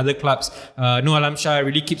that at other clubs. Noah Alam Shah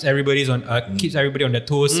really keeps everybody on their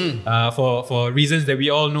toes for reasons that we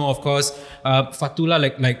all know, of course. Fatullah,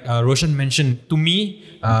 like Roshan mentioned, to me,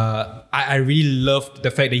 I really loved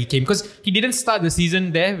the fact that he came because he didn't start the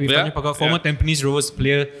season there with Tanjung Pagar, former Tampines Rovers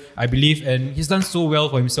player, I believe, and he's done so well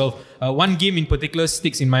for himself. One game in particular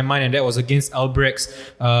sticks in my mind, and that was against Albrechts,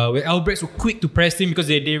 where Albrechts were quick to press him because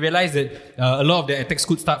they realized that a lot of their attacks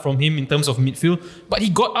could start from him in terms of midfield, but he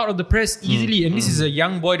got out of the press easily. And this is a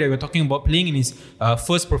young boy that we're talking about playing in his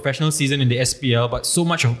first professional season in the SPL, but so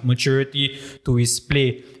much of maturity to his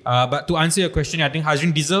play. But to answer your question, I think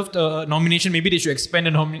Hazrin deserved a nomination. Maybe they should expand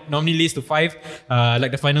the nominee list to 5,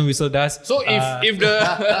 like the final whistle does. So if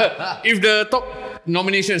the top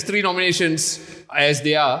nominations, 3 nominations as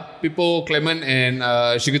they are, Pippo, Clement and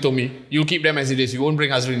Shigetomi, you keep them as it is. You won't bring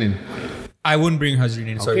Hazrin in. I wouldn't bring Hazrin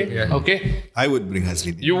in. Sorry. Okay. Okay. I would bring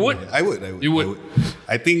Hazrin in. You would? I would. You would?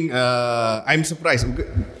 I think I'm surprised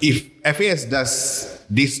if FAS does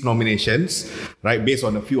these nominations, right, based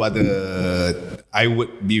on a few other, I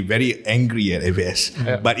would be very angry at FAS.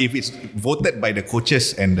 But if it's voted by the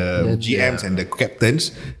coaches and the GMs and the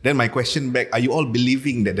captains, then my question back, are you all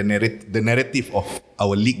believing that the narrative of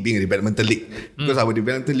our league being a developmental league? Because our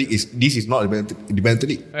developmental league is not a developmental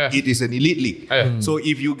league. It is an elite league. So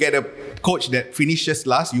if you get a coach that finishes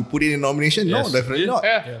last, you put it in nomination? No, definitely not.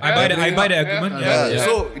 I buy the argument.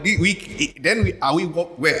 So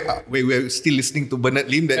we're still listening to Bernard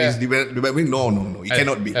Lim that is developing? No, it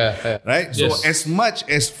cannot be. Right? So as much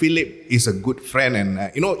as Philip is a good friend and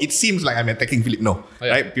it seems like I'm attacking Philip. No.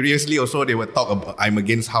 Right? Previously also they were talk about I'm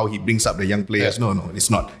against how he brings up the young players. No, it's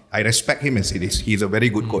not. I respect him as it is. He's a very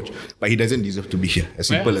good coach, but he doesn't deserve to be here. As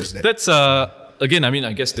simple as that. That's again, I mean,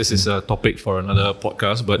 I guess this is a topic for another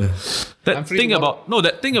podcast, but that thing about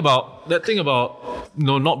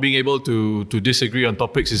not being able to disagree on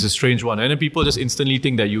topics is a strange one, and then people just instantly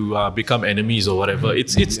think that you become enemies or whatever.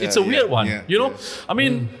 It's a weird one, I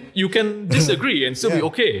mean, you can disagree and still be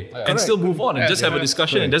okay and still move on and just have a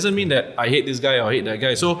discussion. It doesn't mean that I hate this guy or I hate that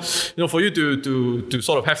guy. So for you to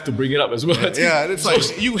sort of have to bring it up as well. That's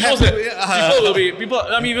like you have to. People.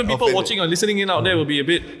 I mean, even people watching or listening in out there will be a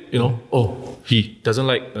bit, oh, he doesn't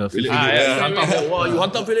like Philip. You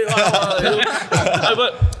hantam Philip.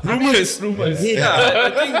 But rumors.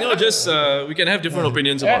 I think just we can have different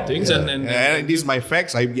opinions about things, and these are my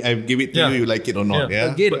facts. I give it to you. You like it or not?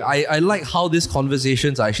 Again, I like how these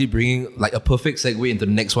conversations are actually bringing like a perfect segue into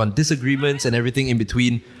the next one. Disagreements and everything in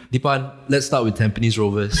between. Deepan, let's start with Tampines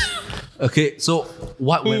Rovers. Okay, so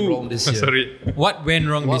what went wrong this year? Sorry. What went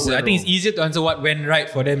wrong this year? I think it's easier to answer what went right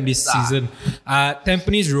for them this season.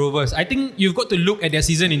 Tampines Rovers. I think you've got to look at their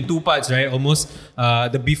season in 2 parts, right? Almost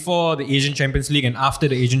the before the Asian Champions League and after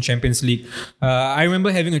the Asian Champions League. I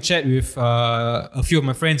remember having a chat with a few of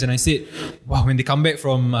my friends and I said, wow, when they come back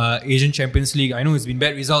from Asian Champions League, I know it's been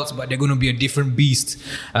bad results, but they're going to be a different beast.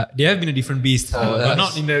 They have been a different beast, but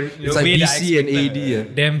not in the way that I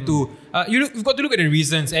expected them to. You've got to look at the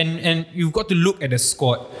reasons and you've got to look at the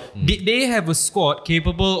squad. Did they have a squad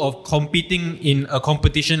capable of competing in a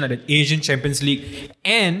competition like the Asian Champions League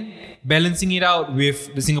and balancing it out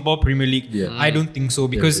with the Singapore Premier League? I don't think so,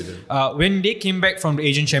 because when they came back from the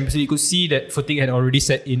Asian Champions League, you could see that fatigue had already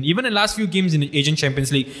set in. Even the last few games in the Asian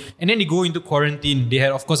Champions League, and then they go into quarantine. They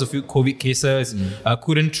had, of course, a few COVID cases,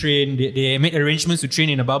 couldn't train. They made arrangements to train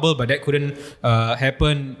in a bubble, but that couldn't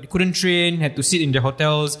happen. They couldn't train, had to sit in their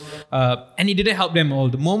hotels, and it didn't help them all.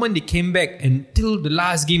 The moment they came back until the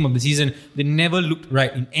last game of the season, they never looked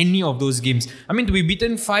right in any of those games. I mean, to be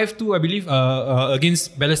beaten 5-2, I believe,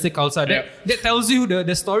 against Balestier Khalsa, that tells you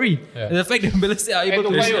the story. The fact that Balestier are able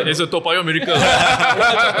to... It's a Topayo miracle.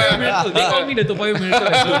 They call me the Topayo miracle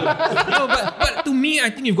as well. No, but to me, I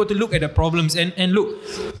think you've got to look at the problems. And look,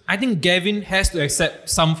 I think Gavin has to accept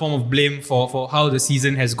some form of blame for how the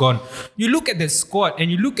season has gone. You look at the squad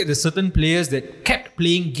and you look at the certain players that kept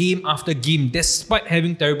playing game after game despite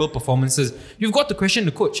having terrible performances. You've got to question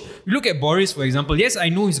the coach. You look at Boris, for example. Yes, I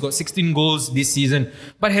know he's got 16 goals this season,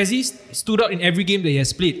 but has he stood out in every game that he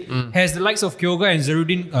has played? Has the likes of Kyoga and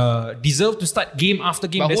Zarudin deserved to start game after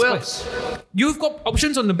game? But who else? You've got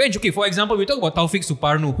options on the bench. Okay, for example, we talk about Taufik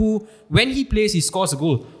Suparno, who, when he plays, he scores a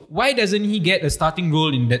goal. Why doesn't he get a starting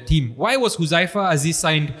role in that team? Why was Huzaifa Aziz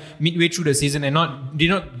signed midway through the season and did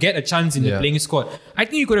not get a chance in the playing squad? I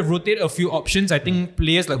think you could have rotated a few options. I think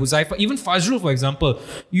players like Huzaifa, even Fazrul, for example.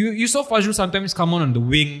 You saw Fazrul sometimes come on the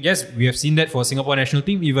wing. Yes, we have seen that for Singapore national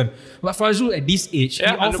team even. But Fazrul at this age, he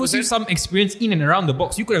offers you some experience in and around the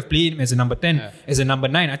box. You could have played him as a number 10, as a number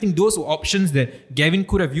 9. I think those were options that Gavin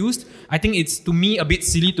could have used. I think it's, to me, a bit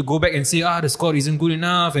silly to go back and say, the squad isn't good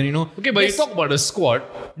enough. And Okay, but you talk about the squad,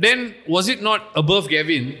 then was it not above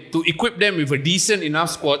Gavin to equip them with a decent enough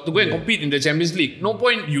squad to go and compete in the Champions League? No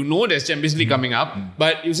point, there's Champions League coming up,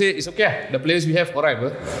 but you say it's okay, the players we have alright,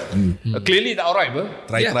 clearly it's alright,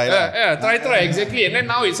 try, exactly. And then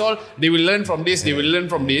now it's all, they will learn from this,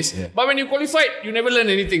 but when you qualified, you never learn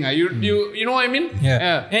anything. You know what I mean?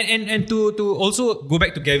 And to also go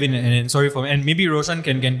back to Gavin, and sorry for, and maybe Roshan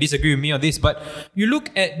can disagree with me on this, but you look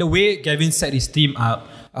at the way Gavin set his team up,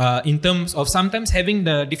 in terms of sometimes having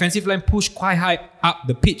the defensive line push quite high up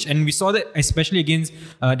the pitch, and we saw that especially against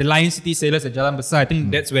the Lion City Sailors at Jalan Besar. I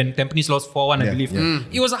think that's when Tampines lost 4-1, I believe.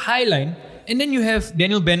 It was a high line, and then you have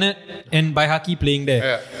Daniel Bennett and Baihaki playing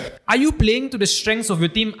there. Are you playing to the strengths of your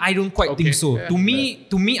team? I don't quite think so. To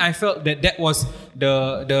me, I felt that was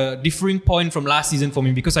the differing point from last season for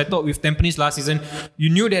me, because I thought with Tampines last season, you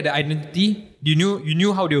knew they had the identity, you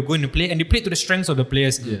knew how they were going to play, and they played to the strengths of the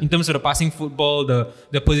players in terms of the passing football,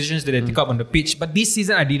 the positions that they take up on the pitch. But this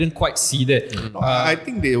season, I didn't quite see that. I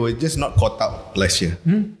think they were just not caught up last year.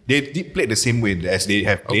 They did play the same way as they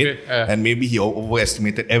have played, and maybe he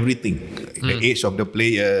overestimated everything, the age of the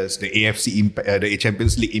players, the AFC impact, the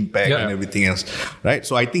Champions League impact, and everything else, right?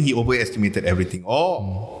 So I think he overestimated everything.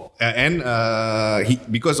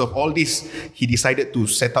 Because of all this, he decided to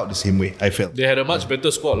set out the same way, I felt. They had a much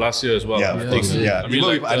better squad last year as well. I mean,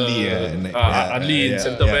 like, with Andy. Andy in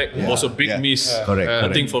centre back was a big miss,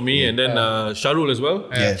 I think, for me. And then Sharul as well.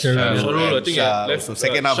 Sharul, I think left. So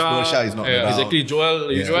second half, Shah is not around. Exactly,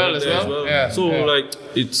 Joel as well. So like,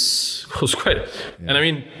 it was quite... And I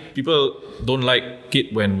mean, people don't like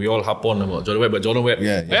it when we all harp on about Jordan Webb, but Jordan Webb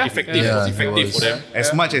effective for them.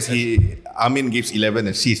 As much as Amin gives 11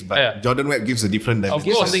 assists, but Jordan Webb gives a different level. Of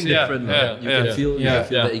course, something different. You can feel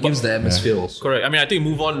that it gives the atmosphere also. Correct. I mean, I think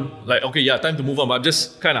move on. Like, time to move on. But I'm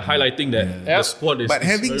just kind of highlighting that the squad is. But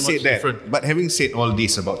having said that, having said all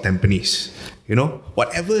this about Tampines,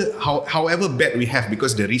 however bad we have,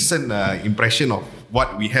 because the recent impression of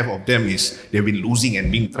what we have of them is they've been losing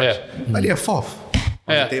and being trash, but they are fourth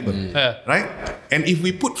on the table, right? And if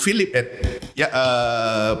we put Philip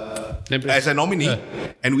as a nominee,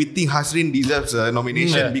 and we think Hasrin deserves a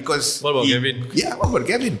nomination because what about Gavin? What about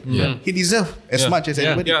Gavin? He deserves as much as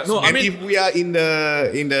anybody. If we are in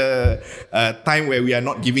the time where we are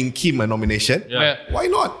not giving Kim a nomination, why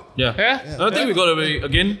not? I think we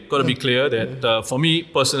got to be clear that for me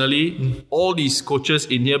personally, all these coaches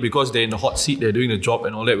in here, because they're in the hot seat, they're doing the job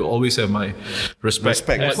and all that, will always have my respect.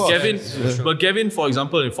 But Gavin, for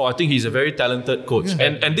example, I think he's a very talented coach,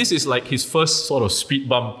 and this is like his first sort of speed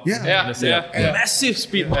bump. Massive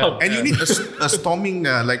speed bump. And you need a storming,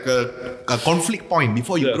 like a conflict point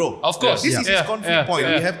before you grow. Of course, this is his conflict point.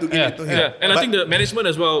 We have to give it to him. And I think the management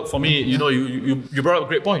as well. For me, you brought up a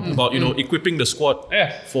great point about equipping the squad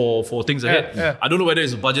for for things ahead. I don't know whether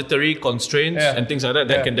it's budgetary constraints and things like that.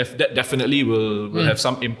 That definitely will have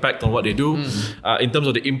some impact on what they do. In terms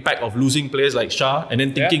of the impact of losing players like Shah, and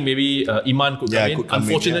then thinking maybe Iman could come in.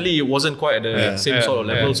 Unfortunately, it wasn't quite at the same sort of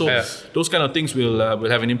level. So those kind of things will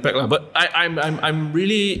have an impact. But I'm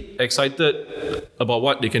really excited about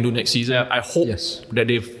what they can do next season. I hope that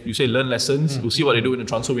you say learn lessons. We'll see what they do in the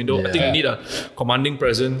transfer window. I think they need a commanding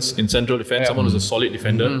presence in central defense. Someone who's a solid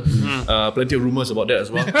defender. Plenty of rumors about that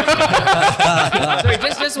as well. Sorry,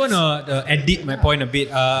 just want to edit my point a bit.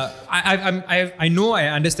 I know, I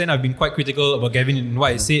understand. I've been quite critical about Gavin and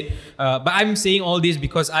what I said, but I'm saying all this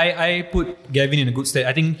because I put Gavin in a good state.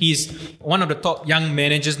 I think he's one of the top young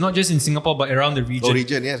managers, not just in Singapore but around the region.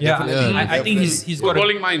 Definitely. I think he's got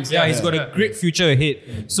he's got a great future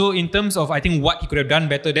ahead. So in terms of I think what he could have done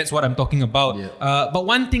better, that's what I'm talking about. But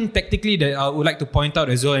one thing tactically that I would like to point out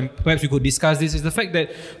as well, and perhaps we could discuss this, is the fact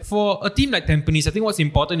that for a team like Tampines, I think what's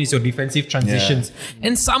important is your defensive transitions.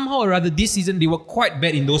 And somehow or rather this season they were quite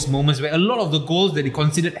bad in those moments where a lot of the goals that they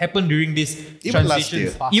considered happened during this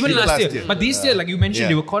transitions. Even last year. But this year, like you mentioned,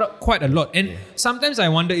 they were caught up quite a lot. And sometimes I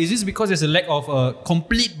wonder, is this because there's a lack of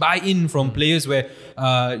complete buy-in from players where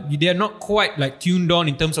they are not quite like tuned on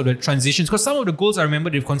in terms of the transitions? Because some of the goals I remember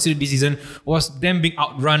they've considered this season was them being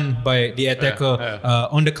outrun by the attacker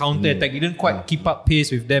on the counter attack. They didn't quite keep up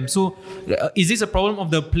pace with them. So is this a problem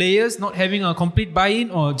of the players not having a complete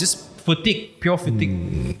buy-in, or just fatigue, pure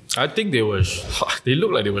fatigue? I think they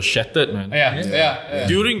look like they were shattered, man.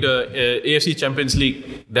 During the AFC Champions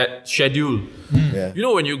League, that schedule, you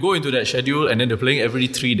know, when you go into that schedule and then they're playing every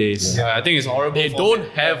 3 days. I think it's horrible. They don't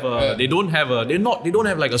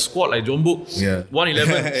have like a squad like Jombuk.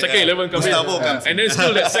 1-11, second 11 comes in, and then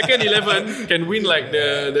still that second 11 can win like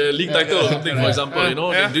the league title or something, for example. You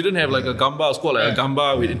know, they didn't have like a Gamba squad like a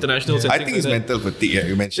Gamba with internationals. I think it's mental fatigue.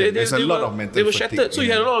 You mentioned there's a lot of mental fatigue. They were shattered, so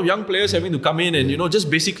you had a lot of young players having to come in and just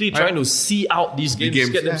basically trying to see out these games,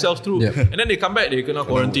 get themselves through, and then they come back, they kena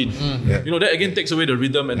quarantine. That again takes away the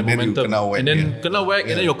rhythm and the momentum, and then kena whack,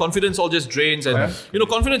 and then your confidence all just drains, and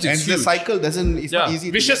confidence is huge. And the cycle it's not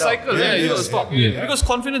easy. Vicious cycle. You got to stop because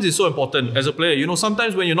confidence is so important as a player.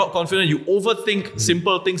 Sometimes when you're not confident, you overthink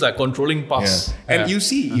simple things like controlling pass. And you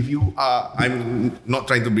see, if you are, I'm not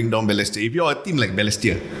trying to bring down Balestier. If you're a team like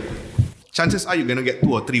Balestier, chances are you're going to get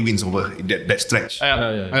 2 or 3 wins over that stretch.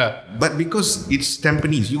 But because it's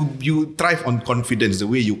Tampines, you thrive on confidence, the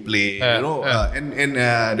way you play, and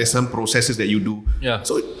there's some processes that you do.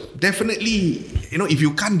 So definitely, if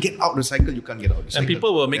you can't get out the cycle, you can't get out the cycle. And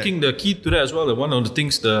people were making the key to that as well. One of the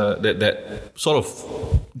things that sort of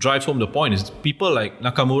drives home the point is people like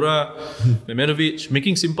Nakamura, Memerovic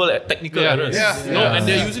making simple technical errors. And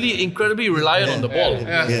they're usually incredibly reliant on the ball.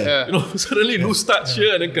 Suddenly lose touch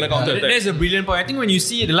here and then kena counter attack. That's a brilliant point. I think when you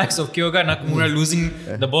see the likes of Kyoga, Nakamura losing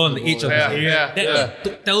the ball on the edge of this area,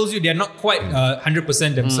 that tells you they're not quite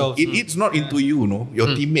 100% themselves. It's not into you, your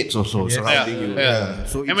teammates also surrounding you.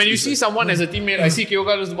 So and when you see someone as a teammate, I see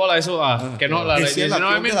Kyoga lose the ball, I so cannot lah. Like this, you know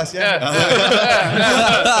what I mean?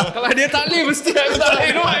 Kalau dia tak boleh mesti aku tak boleh.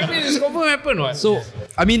 You know what I mean? It's confirm happen. What? So,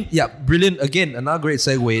 I mean, brilliant. Again, another great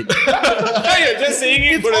segue. You're just saying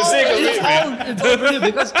it for the sake of it, man. It's all brilliant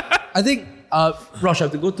because I think, Rosh, I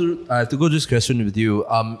have to go through this question with you.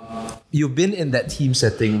 You've been in that team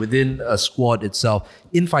setting within a squad itself.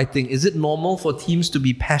 Infighting, is it normal for teams to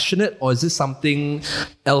be passionate, or is this something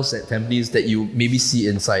else at Tampines that you maybe see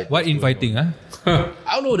inside? What infighting, huh? I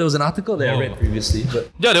don't know. There was an article that I read previously,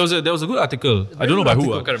 but there was a good article. I don't know by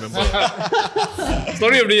who. I can't remember.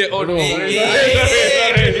 Story of the year. Oh no.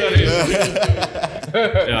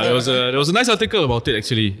 There was a nice article about it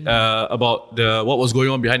actually, about what was going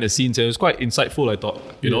on behind the scenes, and it was quite insightful, I thought.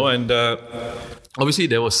 And obviously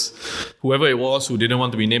there was whoever it was who didn't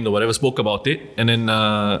want to be named or whatever spoke about it, and then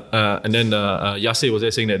Yase was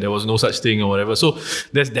there saying that there was no such thing or whatever. So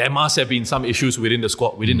there must have been some issues within the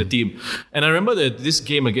squad, within the team. And I remember that this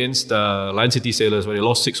game against Lion City Sailors where they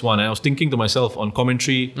lost 6-1, and I was thinking to myself on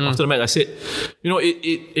commentary after the match, I said,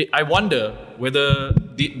 I wonder whether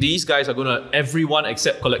these guys are going to everyone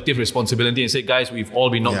accept collective responsibility and say, guys, we've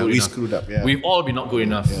all been not good enough. Screwed up. We've all been not good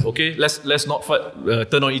enough. Okay, let's not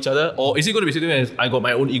fight, turn on each other. Or is it going to be sitting there? I got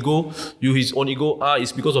my own ego, you his own ego.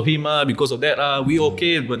 It's because of him. Because of that. We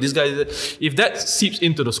okay, but this guy. If that seeps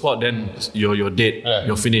into the squad, then you're dead.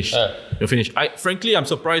 You're finished. You're finished. Frankly, I'm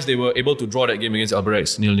surprised they were able to draw that game against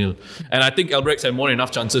Albirex 0-0. And I think Albirex had more than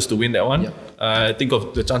enough chances to win that one. I think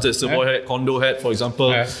of the chances Savoy had, Kondo had, for example.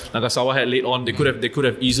 Nagasawa had late on. They could have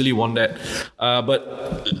have easily won that. But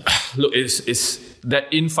look, it's that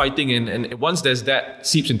infighting and once there's that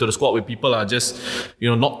seeps into the squad where people are just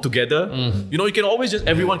not together. You can always just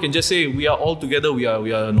everyone can just say we are all together. We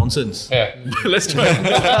are nonsense. Yeah. Let's try.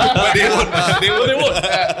 But they won't.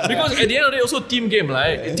 Because at the end of the day, also team game,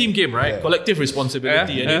 right? Team game, right? Collective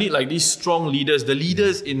responsibility, and you need like these strong leaders. The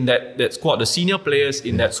leaders in that squad, the senior players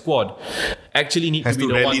in that squad, actually need to be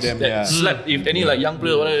the ones that slap. If any like young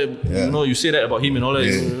player, whatever, you say that about him and all that.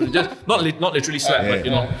 Just not literally slap, but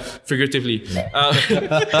figuratively.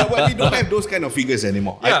 But we don't have those kind of figures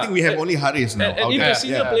anymore. I think we have only Haris now. And if the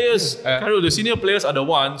senior players, Khairul, the senior players are the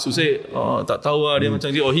ones who say, tak tahu dia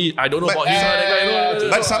macam ni, or I don't know about him.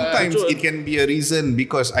 But sometimes it can be a reason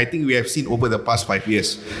because I think we have seen over the past 5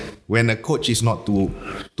 years when a coach is not too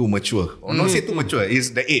mature, or not say too mature,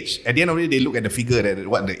 is the age. At the end of the day, they look at the figure at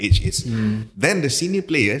what the age is. Then the senior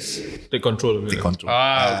players take control. Okay.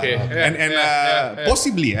 And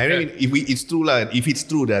possibly, I mean, if it's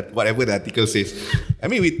true that whatever the article says, I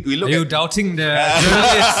mean, we look. Are you at doubting the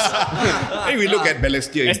journalists? I mean, we look at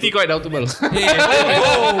Balestier. ST quite doubtable.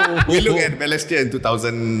 We look at Balestier in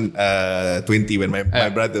 2020 when my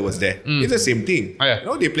brother was there. It's the same thing.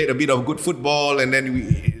 They played a bit of good football, and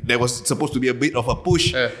then there was supposed to be a bit of a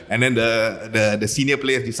push, and then the senior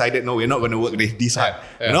players decided, no, we're not going to work this hard.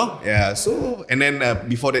 So and then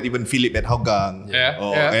before that, even Philip at Hougang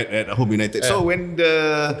or at Home United. So when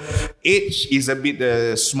the age is a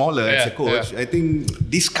bit smaller as a coach, I think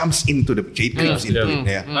this comes into the picture. It comes into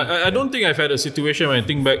it. I don't think I've had a situation when I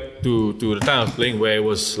think back to the time I was playing where it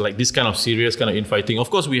was like this kind of serious kind of infighting. Of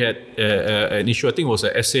course, we had an issue. I think it was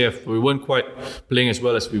at SAF. We weren't quite playing as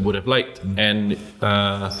well as we would have liked, and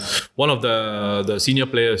one of the senior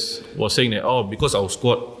players was saying that because our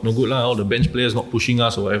squad no good lah, all the bench players not pushing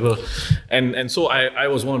us or whatever, and so I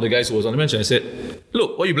was one of the guys who was on the bench, and I said,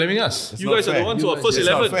 look, why are you blaming us? You guys are the ones who are first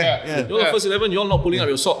 11. You're the first 11. You're not pulling up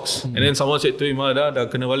your socks. And then someone said to him, dah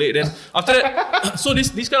kena balik. Then after that, so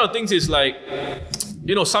this kind of things is like,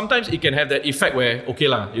 sometimes it can have that effect where, okay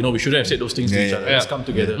lah, we shouldn't have said those things to each other. Let's come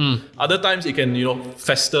together. Other times it can,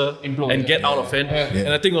 fester and get out of hand.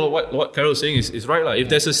 And I think what Khairul is saying is right lah. If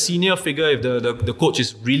there's a senior figure, if the coach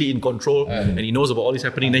is really in control and he knows about all this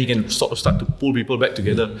happening, then he can sort of start to pull people back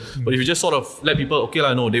together. But if you just sort of let people, okay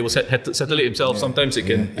lah, no, they will settle it himself. Sometimes it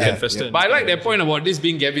can fester. But I like that point about this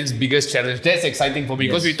being Gavin's biggest challenge. That's exciting for me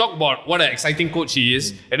because we talk about what an exciting coach he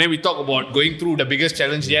is, and then we talk about going through the biggest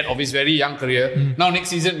challenge yet of his very young career. Now next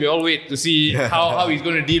season we all wait to see how he's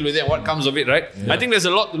going to deal with it, what comes of it, right? I think there's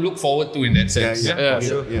a lot to look forward to in that sense.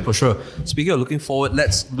 For sure. Speaking of looking forward,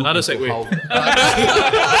 let's look another into segue.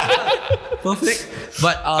 Perfect.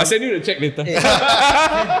 But I'll send you the check later.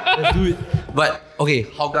 Let's do it. But okay,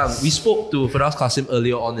 Hougang, we spoke to Firdaus Qasim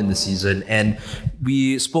earlier on in the season, and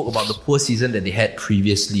we spoke about the poor season that they had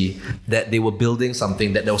previously, that they were building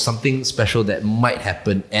something, that there was something special that might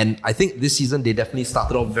happen. And I think this season they definitely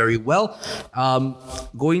started off very well.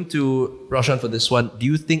 Going to Roshan for this one, do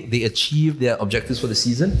you think they achieved their objectives for the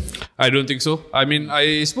season? I don't think so. I mean,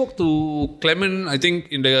 I spoke to Clement, I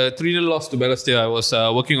think in the 3-0 loss to Balestier. I was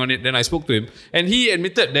working on it, then I spoke to him. And he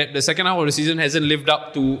admitted that the second half of the season hasn't lived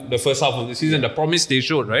up to the first half of the season, the promise they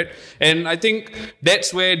showed, right? And I think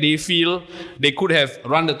that's where they feel they could have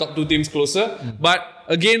run the top two teams closer. But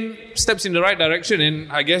again, steps in the right direction,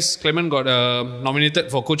 and I guess Clement got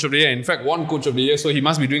nominated for Coach of the Year. In fact, won Coach of the Year, so he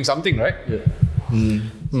must be doing something, right?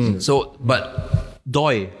 So, but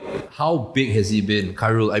Doi, how big has he been?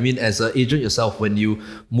 Khairul, I mean, as an agent yourself, when you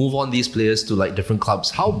move on these players to like different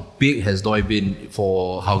clubs, how big has Doi been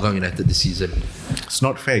for Hougang United this season? It's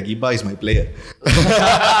not fair. Giba is my player.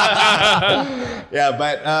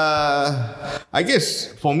 But I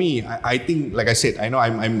guess for me, I think, like I said, I know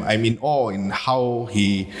I'm in awe in how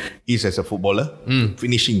he is as a footballer,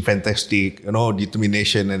 finishing fantastic,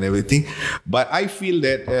 determination and everything. But I feel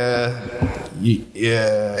that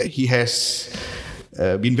he has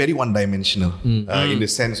been very one-dimensional in the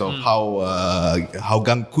sense of how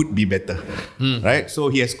Hougang could be better, right? So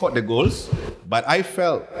he has scored the goals, but I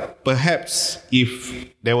felt perhaps if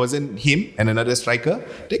there wasn't him and another striker,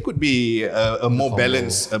 there could be a more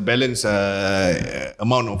balanced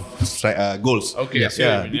amount of goals. Okay,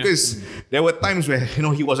 because there were times where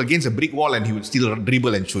he was against a brick wall and he would still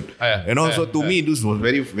dribble and shoot. So to me, this was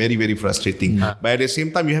very, very, very frustrating. But at the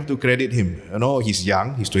same time, you have to credit him. He's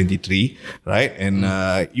young, he's 23, right? And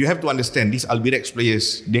you have to understand these Albirex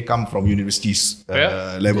players, they come from universities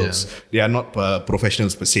levels. They are not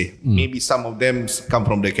professionals per se. Maybe some of them come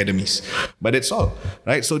from the academies. But that's all,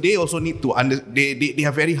 right? So they also need to they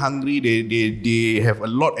are very hungry. They have a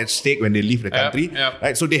lot at stake when they leave the country,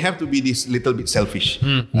 right? So they have to be this little bit selfish.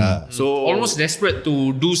 So almost desperate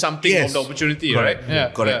to do something of the opportunity, correct,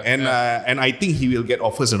 right? Correct. And I think he will get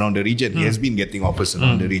offers around the region. He has been getting offers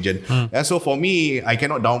around the region. So for me, I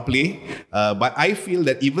cannot downplay, but I feel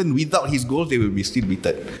that even without his goals, they will be still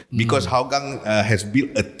beaten because Hougang has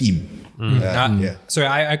built a team. Sorry,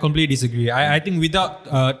 I completely disagree. I think without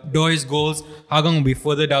Doi's goals, Hougang will be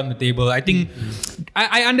further down the table. I think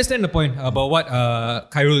I understand the point about what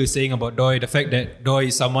Khairul is saying about Doi. The fact that Doi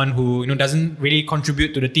is someone who doesn't really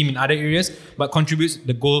contribute to the team in other areas, but contributes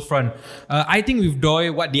the goal front. I think with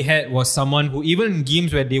Doi, what they had was someone who, even in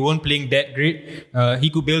games where they weren't playing that great,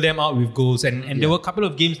 he could bail them out with goals. And there were a couple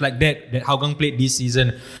of games like that Hougang played this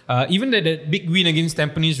season. Even that big win against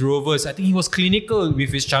Tampines Rovers, I think he was clinical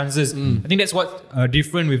with his chances. I think that's what's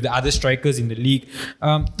different with the other strikers in the league.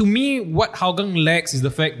 To me, what Hougang lacks is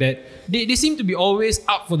the fact that they seem to be always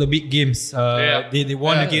up for the big games. They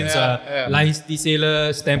won against Lions City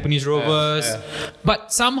Sailors, Tampines Rovers.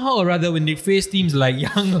 But somehow or rather, when they face teams like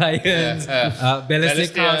Young Lions,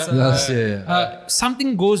 Balestier,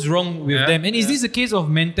 something goes wrong with them. And is this a case of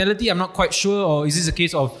mentality? I'm not quite sure. Or is this a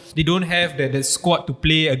case of they don't have the squad to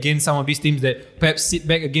play against some of these teams that perhaps sit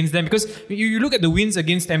back against them? Because you look at the wins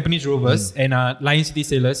against Tampines Rovers and Lions City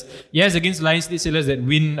Sailors. Yes, against Lions City Sailors, that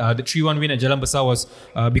win, the 3-1 win at Jalan Besar was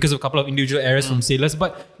because of a couple of individual errors from Sailors.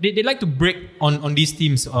 But they like to break on these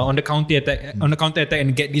teams on the counter attack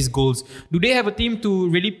and get these goals. Do they have a team to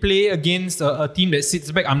really play against a team that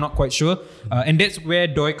sits back? I'm not quite sure. And that's where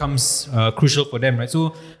Doi comes crucial for them, right?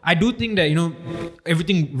 So I do think that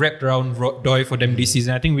everything wrapped around Doi for them this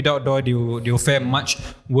season. I think without Doi, they will fare much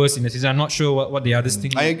worse in the season. I'm not sure what the others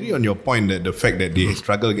think. I agree on your point that the fact that they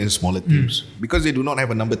struggle against smaller teams because they do not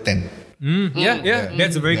have a number 10.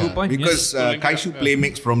 That's a very good point. Because Kaishu play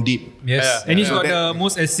makes from deep. Yes, and he's got the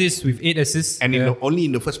most assists with 8 assists. And only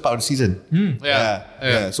in the first part of the season.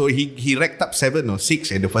 So he racked up 7 or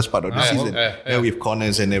 6 in the first part of the season with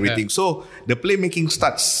corners and everything. So the playmaking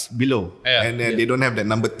starts below. And they don't have that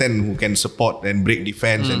number 10 who can support and break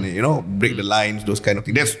defense and break the lines, those kind of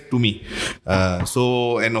things. That's to me.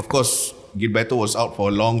 And of course, Gilberto was out for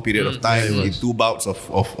a long period of time in 2 bouts of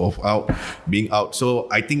being out. So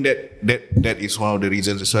I think that is one of the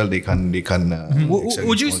reasons as well they can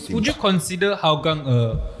would you consider Hougang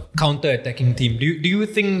a counter-attacking team? Do you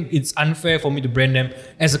think it's unfair for me to brand them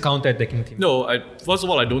as a counter-attacking team? No, first of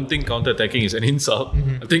all, I don't think counter-attacking is an insult.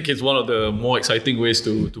 I think it's one of the more exciting ways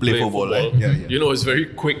to play football. Right? It's very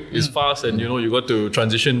quick, it's fast, and you got to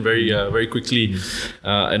transition very quickly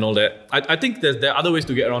and all that. I think there are other ways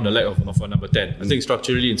to get around the lack of a number 10. I think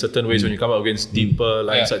structurally, in certain ways, when you come up against deeper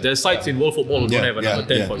lines, there's sides in world football who don't have a number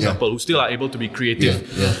 10, for example, who still are able to be creative.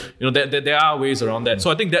 There are ways around that.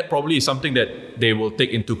 So I think that probably is something that they will take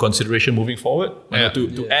into consideration moving forward.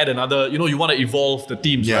 To add another, you want to evolve the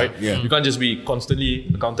teams, right? You can't just be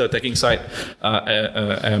constantly a counter-attacking side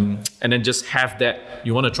and then just have that.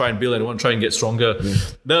 You want to try and build and you want to try and get stronger.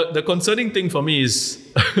 The concerning thing for me is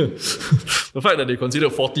the fact that they consider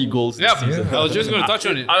 40 goals this season. I was just going to touch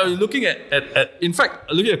on it. I was looking in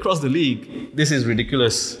fact, looking across the league, this is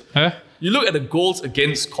ridiculous. You look at the goals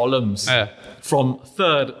against columns from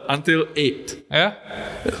 3rd until 8th.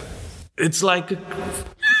 It's like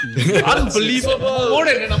unbelievable. More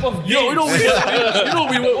than the number of games.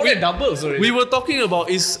 More than double. We were talking about,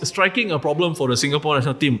 is striking a problem for the Singapore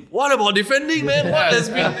national team? What about defending, man? What has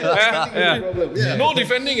been no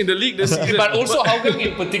defending in the league this season? But also Hougang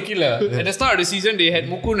in particular. At the start of the season, they had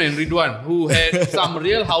Mukun and Ridwan, who had some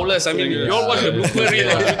real howlers. I mean, you all watch the blooper reel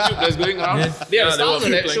on YouTube that's going around. They are stars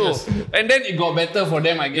on that show. And then it got better for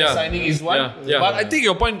them, I guess. Signing is one. But I think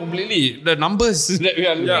your point completely. The numbers that we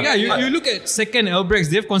are looking at. You look at second Albrechts,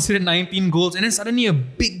 they've considered 19 goals, and then suddenly a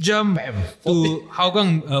big jump to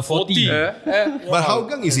Hougang 40. But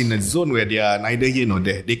Hougang is in a zone where they are neither here nor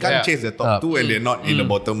there. They can't chase the top 2 and they're not in the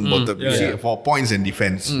bottom. You see, for points and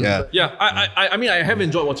defense. I mean, I have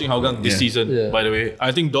enjoyed watching Hougang this season, by the way.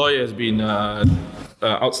 I think Doi has been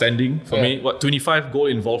outstanding for me. 25 goal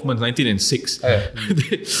involvement, 19 and 6.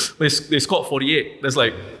 They scored 48. That's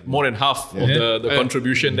like more than half of the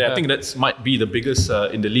contribution there. I think that might be the biggest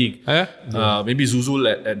in the league. Maybe Zuzul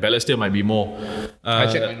at Balestier might be more.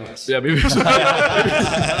 I check my notes. Maybe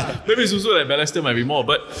Zuzul at Balestier might be more.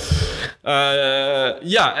 But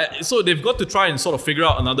So they've got to try and sort of figure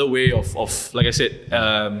out another way of like I said,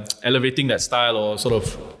 elevating that style or sort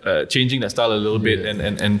of changing that style a little bit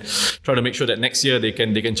and try to make sure that next year they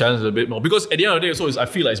can challenge a little bit more. Because at the end of the day, also I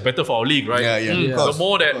feel like it's better for our league, right? The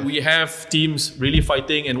more that we have teams really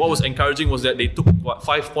fighting, and what was encouraging was that they took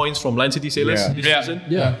 5 points from Lion City Sailors this season.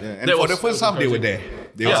 And for the first half, they were there.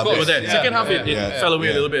 They were there. Second half, it fell away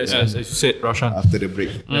a little bit, as you said, Roshan. After the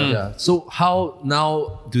break. So how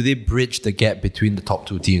now do they bridge the gap between the top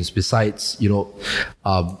two teams? Besides,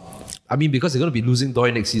 I mean, because they're going to be losing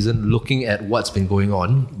Doi next season, looking at what's been going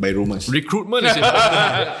on. By rumors. Recruitment is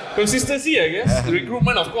important. Consistency, I guess.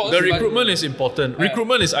 Recruitment, of course. The recruitment is important.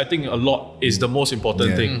 Recruitment is, I think, is the most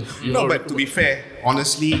important thing. No, but to be fair,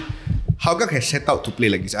 honestly, Hougang has set out to play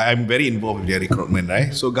like this. I'm very involved with their recruitment,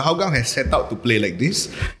 right? So Hougang has set out to play like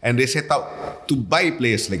this, and they set out to buy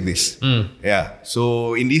players like this.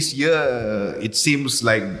 So in this year, it seems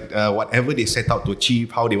like whatever they set out to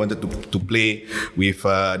achieve, how they wanted to play with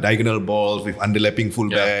diagonal balls, with underlapping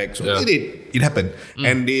fullbacks, so it happened.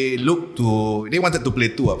 And they wanted to play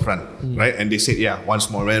two up front, right? And they said, one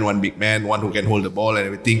small man, one big man, one who can hold the ball and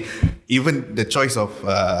everything. Even the choice of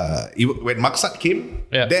when Maksat came,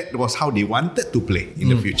 that was how they wanted to play in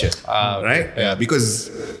the future, right?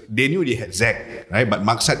 Because they knew they had Zach, right? But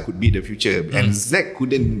Maksat could be the future, and Zach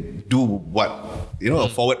couldn't do what a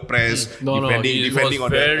forward press, defending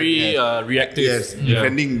on very reactive. Yes,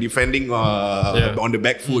 defending on the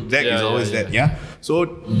back foot. Zach is always that. So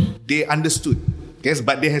they understood. Yes,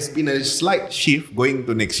 but there has been a slight shift going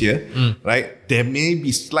to next year, right? There may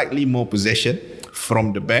be slightly more possession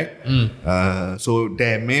from the back. So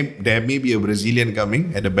there may be a Brazilian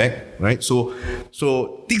coming at the back, right? So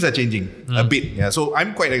things are changing a bit. So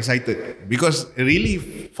I'm quite excited because really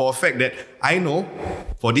for a fact that I know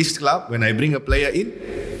for this club, when I bring a player in,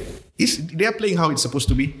 they are playing how it's supposed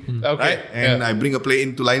to be, right? And I bring a player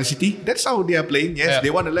into Lion City. That's how they are playing. Yes, they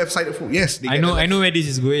want the left side of foot. Yes, I know where this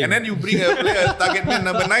is going. And then you bring a player, target man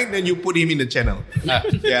number 9, then you put him in the channel.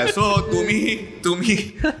 So to me,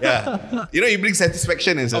 you bring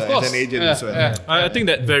satisfaction as an agent as well. I think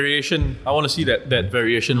that variation. I want to see that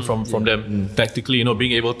variation from them tactically.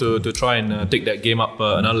 Being able to try and take that game up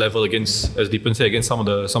another level against, as Deepan said, against some of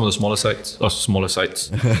the smaller sides,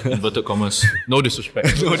 inverted commas. No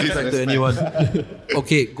disrespect. To anyone.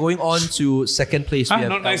 Okay, going on to second place. We have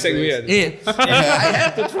not nice segue. I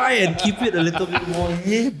have to try and keep it a little bit more.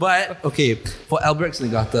 But okay, for Albirex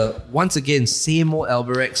Niigata, once again, same old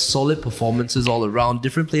Albirex, solid performances all around,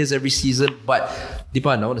 different players every season. But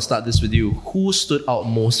Deepan, I want to start this with you. Who stood out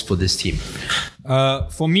most for this team?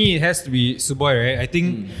 For me, it has to be Suboi, right? I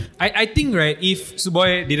think, right, if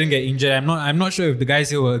Suboi didn't get injured, I'm not sure if the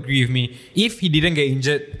guys here will agree with me. If he didn't get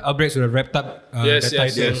injured, Albirex would have wrapped up that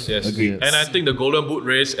title. Yes. Agreed. And I think the Golden Boot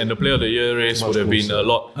race and the Player of the Year race would have been a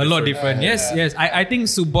lot different. Yes. I think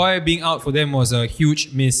Suboi being out for them was a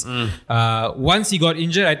huge miss. Once he got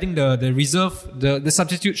injured, I think the reserve, the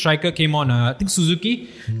substitute striker came on. I think Suzuki.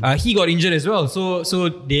 He got injured as well. So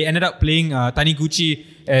they ended up playing Taniguchi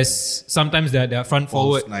as sometimes their front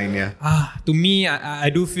forward. 9, To me, I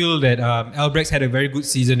do feel that Albirex had a very good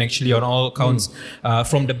season actually on all counts.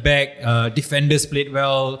 From the back, defenders played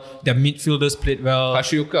well, their midfielders played well.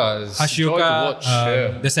 Hashioka,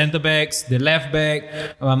 the centre backs, the left back,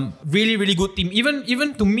 really really good team.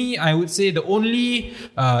 Even to me, I would say the only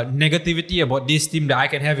negativity about this team that I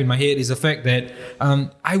can have in my head is the fact that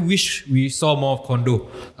I wish we saw more of Kondo.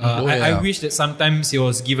 I wish that sometimes he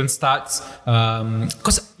was given starts.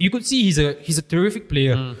 Because you could see he's a terrific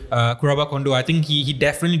player, Kuraba Kondo. I think he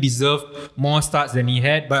definitely deserved more starts than he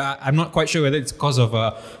had, but I'm not quite sure whether it's because of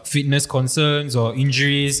fitness concerns or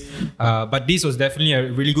injuries. But this was definitely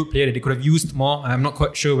a really good player that they could have used more. I'm not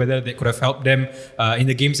quite sure whether they could have helped them in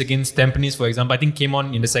the games against Tampines, for example. I think came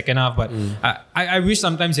on in the second half, but I wish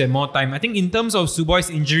sometimes he had more time. I think in terms of Suboi's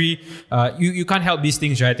injury, you can't help these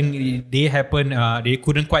things, right? I think they happened. They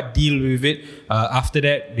couldn't quite deal with it. After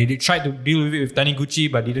that, they tried to deal with it with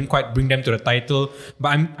Taniguchi, but didn't quite bring them to the title.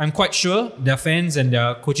 But I'm quite sure their fans and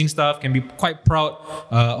their coaching staff can be quite proud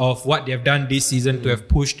of what they have done this season to have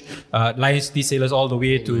pushed Lion City Sailors all the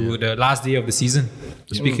way to the last day of the season.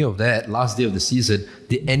 Speaking of that, last day of the season,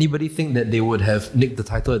 did anybody think that they would have nicked the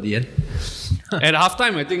title at the end? At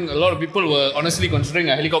halftime, I think a lot of people were honestly considering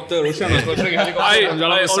a helicopter. Roshan was considering a helicopter.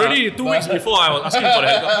 I already 2 weeks before I was asking for the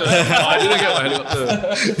helicopter. I didn't get my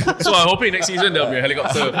helicopter. So I'm hoping next season there'll be a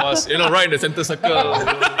helicopter for us, right in the center circle.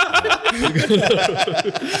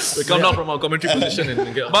 We come down from our commentary position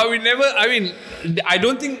and get. But we never, I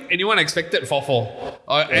don't think anyone expected 4-4.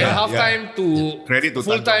 At halftime to Credit to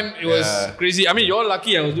full time, it was crazy. I mean, you're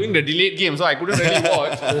lucky I was doing the delayed game, so I couldn't really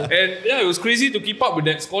watch. And yeah, it was crazy to keep up with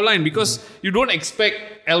that scoreline because you don't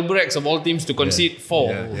expect Albirex of all teams to concede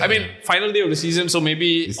 4. I mean, final day of the season, so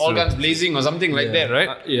maybe it's all guns blazing or something like that, right?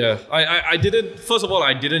 I didn't. First of all,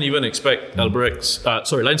 I didn't even expect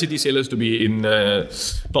Lion City Sailors to be in the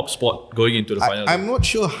top spot going into the final. I'm not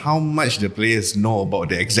sure how much the players know about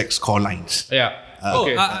the exact score lines. Yeah.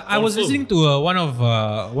 Okay. I was listening to one of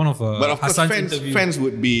But of course, Hassan's fans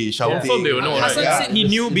would be shouting. Confirm they will know, right? Hassan said he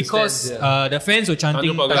knew because the fans were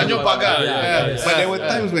chanting Tanjung Pagar. But there were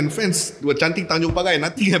times when fans were chanting Tanjung Pagar and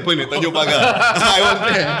nothing happened at Tanjung Pagar.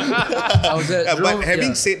 I was there. But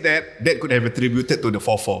having said that could have attributed to the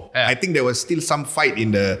 4-4. I think there was still some fight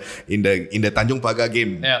in the Tanjung Pagar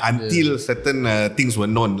game until certain things were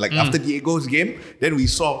known. Like after Diego's game, then we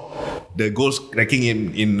saw the goals cracking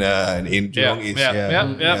in Jurong East. I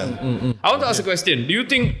want to ask a question. Do you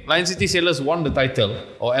think Lion City Sailors won the title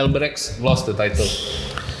or Albirex lost the title?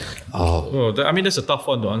 That's a tough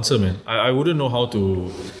one to answer, man. I wouldn't know how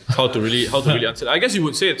to really answer. I guess you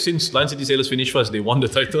would say since Lion City Sailors finished first, they won the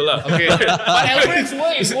title, lah. Okay, but Albirex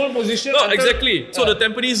were in pole position. No, exactly. So the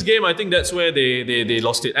Tampines game, I think that's where they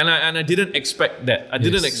lost it, and I didn't expect that. I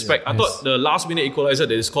thought the last minute equalizer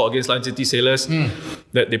that they scored against Lion City Sailors,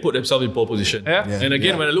 that they put themselves in pole position. And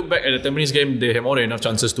again, when I look back at the Tampines game, they had more than enough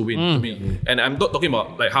chances to win. To me, and I'm not talking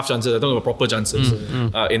about like half chances. I'm talking about proper chances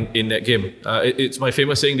in that game. It's my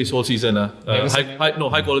famous saying this whole season.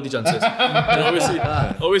 High quality chances.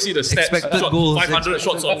 always see the stats. Expected goals. 500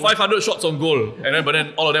 shots on goal, but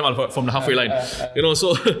then all of them are from the halfway line.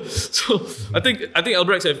 So I think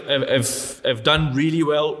Albirex have done really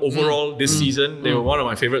well overall this season. They were one of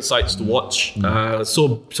my favorite sides to watch.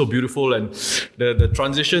 So beautiful, and the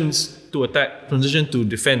transitions to attack, transition to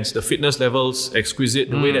defense, the fitness levels exquisite,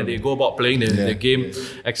 the way that they go about playing the game,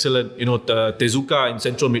 excellent. Tezuka in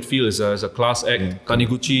central midfield is a class act.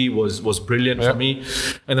 Taniguchi was brilliant for me,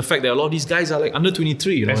 and the fact that a lot of these guys are like under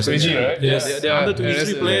 23. That's crazy, right? They're under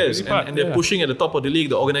 23 players, and they're pushing at the top of the league.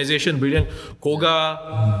 The organization brilliant.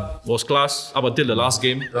 Koga was class up until the last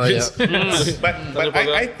game. But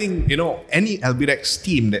I think any Albirex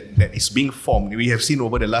team that is being formed, we have seen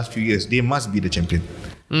over the last few years, they must be the champion.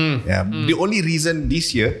 The only reason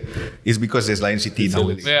this year is because there's Lion City in our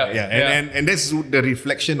league. And that's the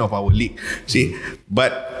reflection of our league. See,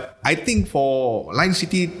 but I think for Lion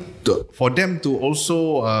City, for them to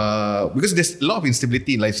also because there's a lot of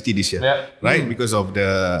instability in Lion City this year, right? Because of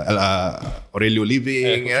the Aurelio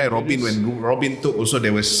leaving, Robin, when Robin took, also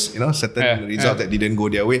there was certain results that didn't go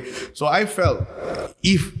their way. So I felt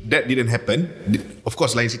if that didn't happen, of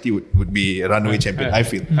course Lion City would be a runaway champion. I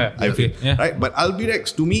feel, right? But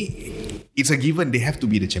Albirex, to me, it's a given. They have to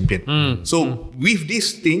be the champion. So with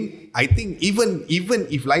this thing, I think even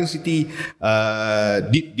if Lion City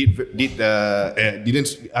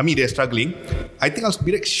they're struggling, I think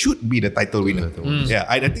Albirex should be the title winner.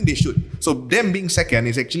 I think they should. So them being second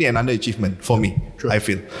is actually an underachievement for me. I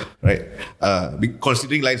feel, right?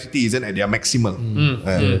 Considering Lion City isn't at their maximal.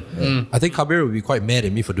 I think Kabir will be quite mad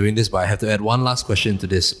at me for doing this, but I have to add one last question to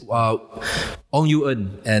this. Ong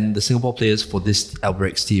Yu-en and the Singapore players for this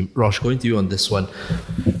Albirex team. Rosh, going to you on this one.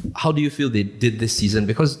 How do you feel they did this season?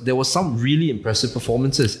 Because there was some really impressive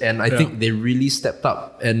performances, and I think they really stepped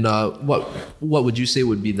up. And what would you say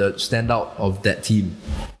would be the standout of that team?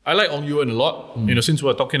 I like Ong Yu-en a lot. Since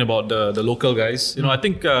we're talking about the local guys, I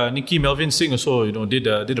think Nicky Melvin Singh also, did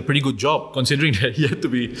a pretty good job, considering that he had to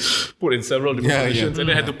be put in several different positions and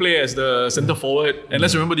then had to play as the centre forward. And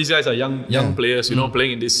let's remember, these guys are young players,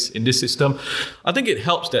 playing in this system. I think it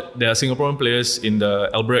helps that there are Singaporean players in the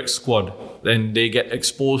Albirex squad, and they get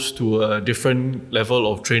exposed to a different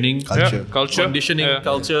level of training, culture, conditioning,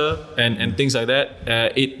 culture, and things like that.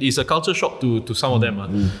 It is a culture shock to some of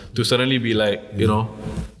them to suddenly be like,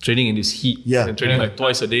 training in this heat and training like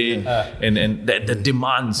twice a day, and the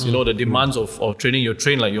demands, the demands of training. You're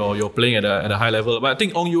trained like you're playing at a high level. But I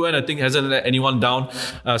think Ong Yu-en, hasn't let anyone down.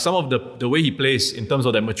 Some of the way he plays in terms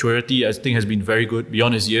of that maturity, I think has been very good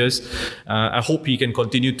beyond his years. I hope he can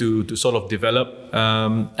continue to sort of develop,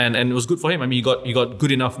 and it was good for him. I mean, he got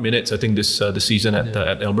good enough minutes, I think, this season at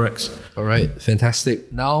Albirex. All right,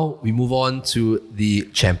 fantastic. Now we move on to the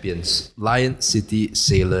champions, Lion City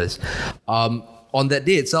Sailors. On that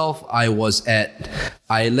day itself, I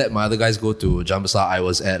let my other guys go to Jambasar. I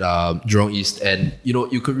was at Jurong East, and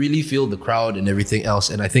you could really feel the crowd and everything else.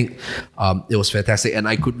 And I think it was fantastic. And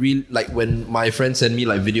I could really, like, when my friends send me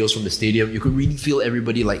like videos from the stadium, you could really feel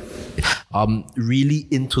everybody like really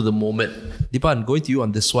into the moment. Deepan, going to you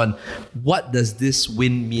on this one. What does this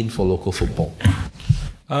win mean for local football?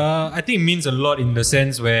 I think it means a lot in the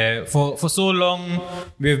sense where for so long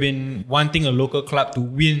we've been wanting a local club to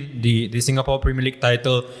win the Singapore Premier League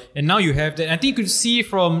title, and now you have that. I think you could see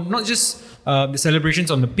from not just the celebrations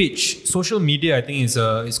on the pitch, social media I think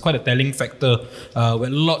is quite a telling factor where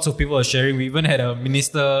lots of people are sharing. We even had a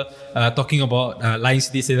minister talking about Lion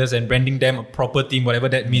City Sailors and branding them a proper team, whatever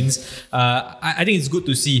that means. I think it's good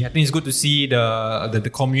to see. I think it's good to see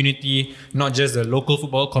the community, not just the local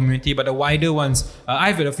football community, but the wider ones.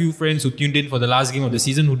 I've had a few friends who tuned in for the last game of the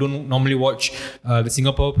season who don't normally watch the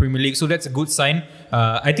Singapore Premier League, so that's a good sign.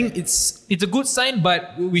 I think it's a good sign,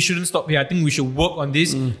 but we shouldn't stop here. I think we should work on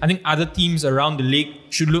this. I think other teams around the league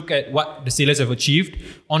should look at what the Sailors have achieved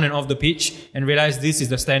on and off the pitch and realize this is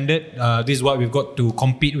the standard. This is what we've got to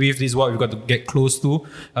compete with. This is what we've got to get close to.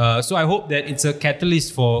 So I hope that it's a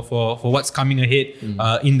catalyst for what's coming ahead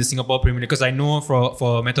in the Singapore Premier League, because I know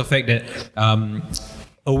for a matter of fact that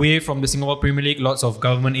away from the Singapore Premier League, lots of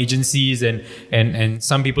government agencies and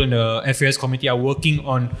some people in the FAS committee are working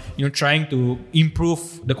on trying to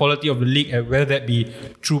improve the quality of the league, whether that be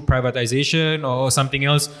through privatization or something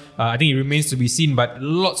else. I think it remains to be seen, but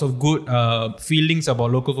lots of good feelings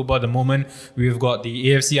about local football at the moment. We've got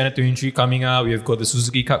the AFC Under-23 coming up, we've got the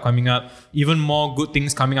Suzuki Cup coming up, even more good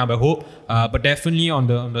things coming up I hope. But definitely on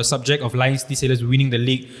the subject of Lion City Sailors winning the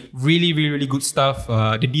league, really, really, really good stuff.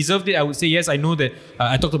 They deserved it, I would say. Yes, I know that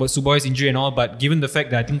I talked about Suboy's injury and all, but given the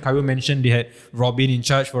fact that I think Khairul mentioned they had Robin in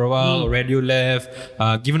charge for a while, Aurelio left,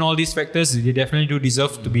 given all these factors, they definitely do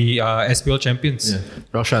deserve to be SPL champions.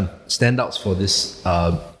 Roshan, standouts for this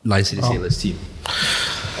Lion City Sailors team.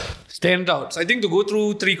 Standouts. I think to go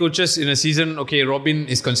through 3 coaches in a season, okay, Robin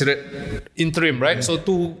is considered interim, right? Yeah. So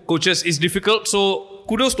 2 coaches is difficult. So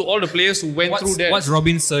kudos to all the players who went through that. What's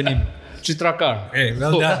Robin's surname? Chitrakar. Hey,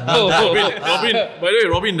 well done. Robin, by the way,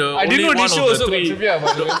 Robin, the I only didn't know one this show of also the 3,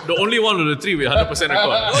 the only one of the 3 with 100%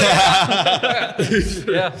 record.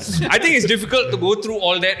 Yeah. I think it's difficult to go through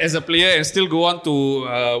all that as a player and still go on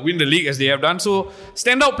to win the league as they have done. So,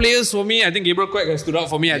 standout players for me, I think Gabriel Quack has stood out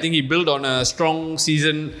for me. I think he built on a strong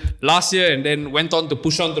season last year and then went on to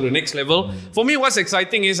push on to the next level. For me, what's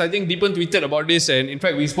exciting is I think Deepan tweeted about this, and in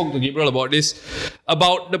fact, we spoke to Gabriel about this,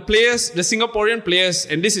 about the players, the Singaporean players,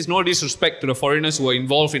 and this is no disrespect to the foreigners who were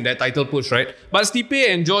involved in that title push, right? But Stipe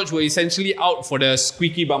and George were essentially out for the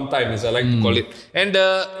squeaky bum time, as I like to call it. And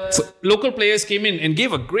the local players came in and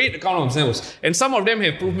gave a great account of themselves. And some of them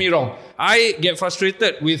have proved me wrong. I get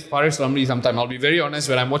frustrated with Faris Ramli sometimes. I'll be very honest.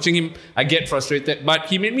 When I'm watching him, I get frustrated. But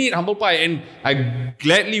he made me eat humble pie, and I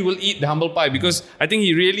gladly will eat the humble pie because I think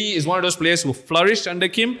he really is one of those players who flourished under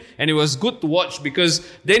Kim, and it was good to watch because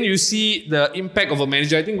then you see the impact of a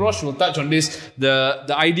manager. I think Rosh will touch on this, the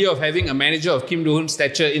idea of having a manager of Kim Do-hoon's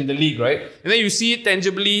stature in the league, right? And then you see it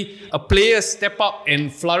tangibly, a player step up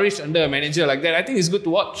and flourish under a manager like that. I think it's good to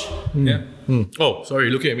watch. Yeah. Oh, sorry,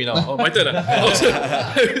 looking at me now. Oh, my turn.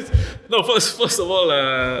 No, first of all,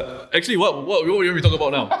 actually, what we talk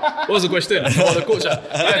about now? What was the question? About the coach.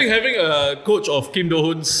 I think having a coach of Kim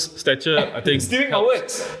Do-hoon's stature, I think stealing our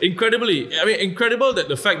words. Incredibly. I mean, incredible that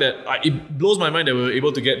the fact that it blows my mind that we were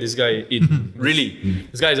able to get this guy in. Really,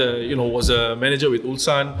 this guy is was a manager with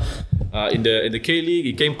Ulsan. In the K League,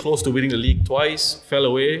 he came close to winning the league twice, fell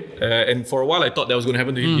away, and for a while I thought that was going to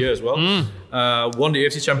happen to him here as well. Won the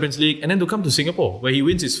AFC Champions League, and then to come to Singapore, where he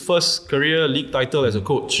wins his first career league title as a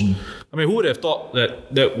coach. I mean, who would have thought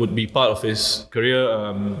that would be part of his career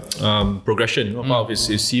progression, part of his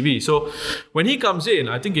CV. So when he comes in,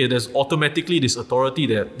 I think there's automatically this authority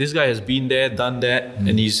that this guy has been there, done that,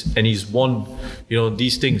 and he's won,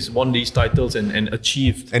 these things, won these titles, and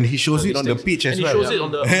achieved. And he shows it on the pitch as well. He shows it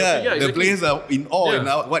on the the players are in awe in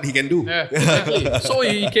what he can do. Yeah, exactly. So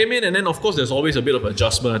he came in, and then of course there's always a bit of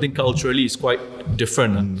adjustment. I think culturally it's quite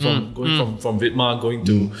different from going from Vidmar going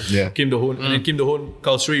to Kim Do-hoon, and then Kim Do-hoon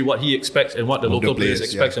culturally what he expects and what the local players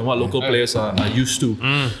expect and what local players are used to.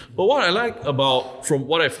 But what I like about, from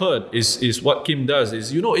what I've heard, is what Kim does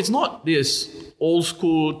is, it's not this old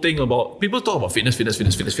school thing about, people talk about fitness.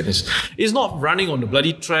 It's not running on the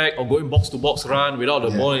bloody track or going box to box run without the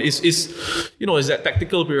ball. It's that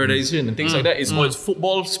tactical periodization and things like that. It's more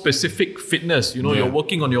football specific fitness. You're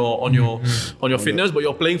working on your fitness, but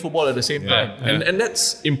you're playing football at the same time. And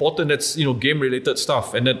that's important. That's game related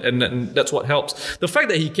stuff, and that's what helps. The fact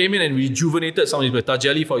that he came in and rejuvenated some of his players.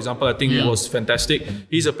 Tajali, for example, I think was fantastic.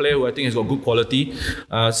 He's a player who I think has got good quality.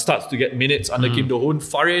 Starts to get minutes under Kim Do-hoon.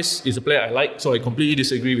 Faris is a player I like. So so I completely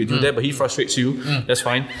disagree with you there, but he frustrates you. That's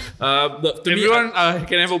fine. To me, Everyone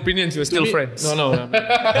can have opinions. We're still friends. No. We're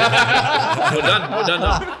done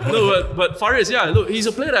now. No, but Faris, look, he's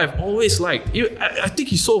a player that I've always liked. I think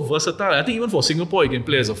he's so versatile. I think even for Singapore, he can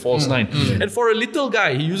play as a false nine. And for a little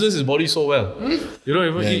guy, he uses his body so well.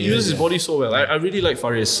 He uses his body so well. I really like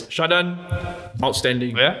Faris. Shadan,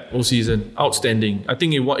 outstanding. All season, outstanding. I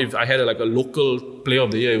think if I had a local player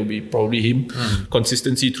of the year, it would be probably him.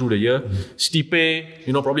 Consistency through the year.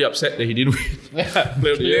 Stipe, probably upset that he didn't win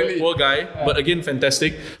player of the year. Poor guy, but again,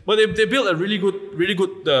 fantastic. But they built a really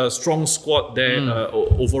good, strong squad there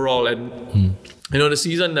overall, and. The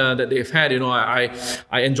season that they've had, I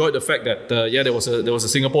enjoyed the fact that there was a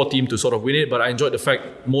Singapore team to sort of win it, but I enjoyed the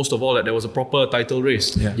fact most of all that there was a proper title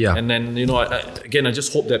race. And then I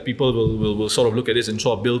just hope that people will sort of look at this and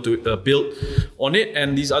sort of build on it,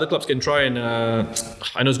 and these other clubs can try and I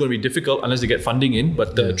know it's going to be difficult unless they get funding in,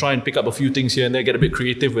 but try and pick up a few things here and there, get a bit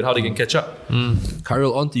creative with how they can catch up.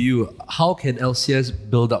 Khairul, on to you. How can LCS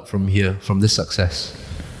build up from here, from this success?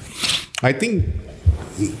 I think,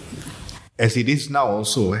 as it is now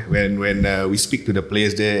also, when we speak to the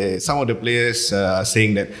players there, some of the players are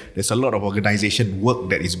saying that there's a lot of organisation work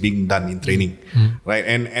that is being done in training, right?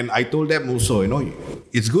 And I told them also,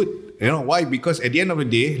 it's good. Why? Because at the end of the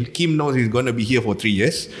day, Kim knows he's going to be here for 3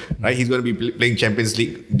 years, right? He's going to be playing Champions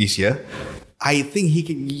League this year. I think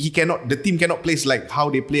the team cannot play like how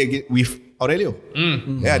they play with Aurelio.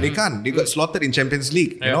 They can't. They got slaughtered in Champions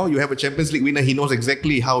League. You have a Champions League winner, he knows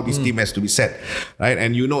exactly how this team has to be set, right?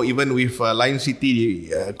 And even with Lion City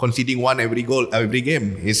conceding one every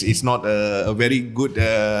game, it's not a very good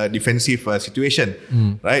defensive situation,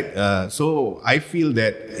 right? So I feel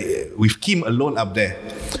that with Kim alone up there,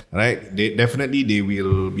 right, they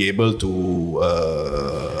will be able to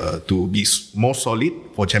be more solid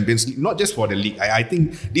for Champions League, not just for the league. I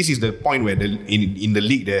think this is the point where in the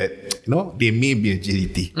league that there may be a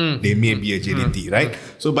JDT. Right?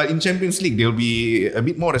 So, but in Champions League, they'll be a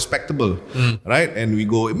bit more respectable, right? And we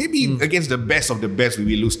go, maybe against the best of the best, we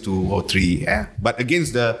will lose 2 or 3. But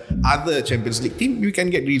against the other Champions League team, we can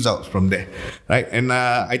get results from there, right? And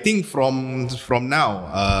I think from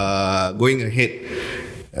now, going ahead,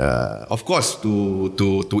 of course,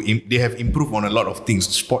 they have improved on a lot of things,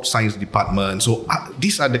 sports science department. So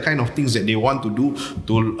these are the kind of things that they want to do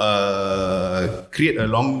to create a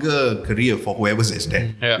longer career for whoever's is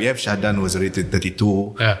there. We have Shadan who was rated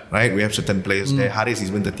 32, right? We have certain players there. Haris is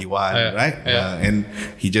even 31, right? And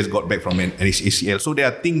he just got back from an ACL. So there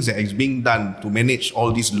are things that is being done to manage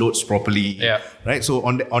all these loads properly, right? So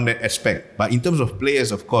on that aspect. But in terms of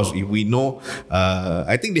players, of course, if we know,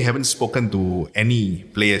 I think they haven't spoken to any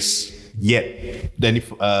players yet. Then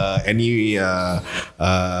if any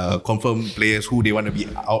confirmed players who they want to be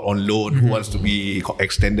out on loan, who wants to be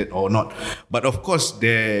extended or not. But of course,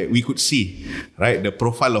 we could see, right, the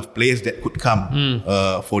profile of players that could come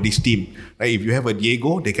for this team. Right? If you have a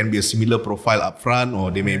Diego, there can be a similar profile up front, or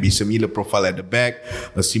there may be similar profile at the back,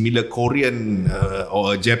 a similar Korean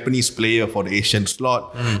or a Japanese player for the Asian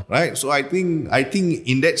slot, right? So I think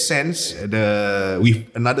in that sense, with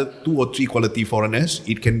another 2 or 3 quality foreigners,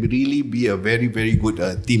 it can really be a very, very good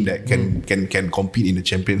team that can compete in the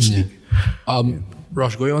Champions League.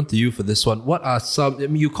 Rosh, going on to you for this one. What are some?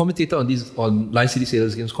 You commentated on Lion City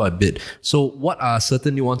Sailors games quite a bit. So, what are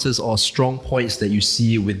certain nuances or strong points that you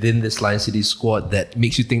see within this Lion City squad that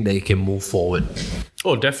makes you think they can move forward?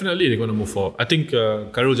 Oh, definitely they're going to move forward. I think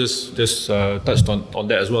Khairul just touched on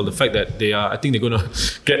that as well. The fact that I think they're going to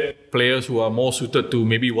get players who are more suited to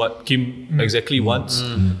maybe what Kim exactly wants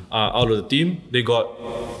out of the team. They got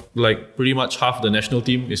pretty much half the national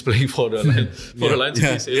team is playing for the Lion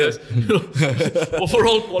City Sailors.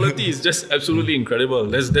 Overall quality is just absolutely incredible.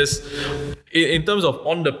 There's in terms of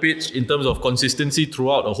on the pitch, in terms of consistency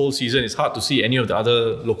throughout the whole season, it's hard to see any of the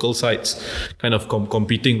other local sides kind of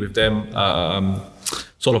competing with them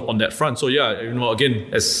sort of on that front. So again,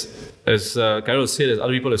 as Khairul said, as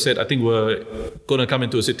other people have said, I think we're going to come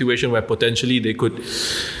into a situation where potentially they could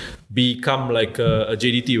become like a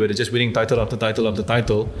JDT where they're just winning title after title after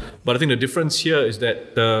title. But I think the difference here is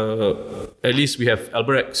that at least we have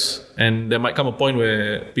Albirex, and there might come a point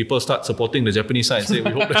where people start supporting the Japanese side and say,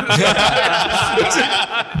 we hope that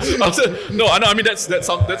no, I mean that's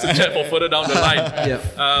a chat for further down the line.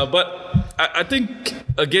 But I think,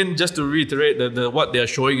 again, just to reiterate, what they are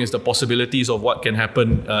showing is the possibilities of what can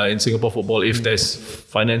happen in Singapore football if there's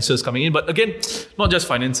finances coming in. But again, not just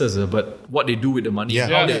finances, but what they do with the money.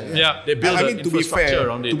 They build an infrastructure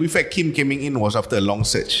around it. To be fair, Kim coming in was after a long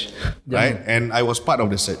search, right? And I was part of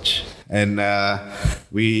the search. and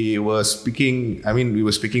we were speaking. I mean, we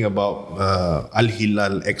were speaking about Al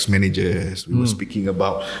Hilal ex-managers. We were speaking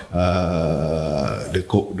about the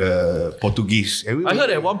Portuguese. I heard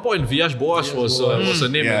at one point Vias Boas was a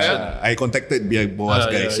name mentioned. I contacted Vias Boas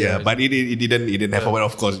guys. But it didn't have a.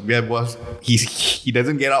 Of course, Vias Boas he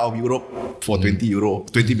doesn't get out of Europe for 20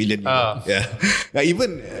 million euro.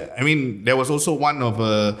 Even I mean, there was also one of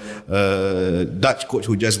a Dutch coach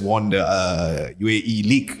who just won the UAE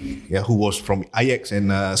league, who was from Ajax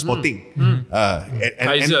and Sporting.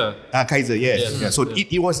 Kaiser, yes. So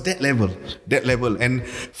it was that level, and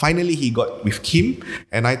finally he got with Kim,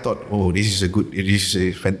 and I thought, this is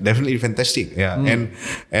definitely fantastic.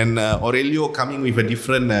 And Aurelio coming with a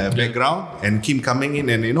different background, and Kim coming in,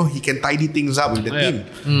 and he can tidy things up with the team.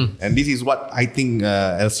 And this is what I think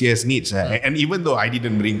LCS needs. And even though I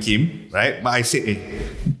didn't bring Kim, right, but I said,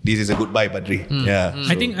 this is a goodbye, Badri.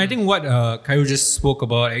 I think what Khairul just spoke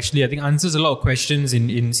about actually, I think answers a lot of questions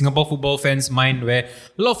in Singapore football fans' mind, where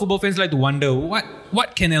a lot of football fans like to wonder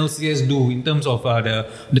what can LCS do in terms of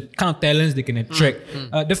the kind of talents they can attract.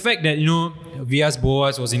 The fact that Vias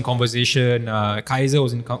Boas was in conversation, Kaiser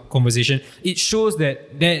was in conversation, it shows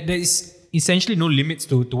that there is essentially no limits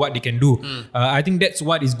to what they can do. I think that's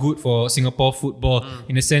what is good for Singapore football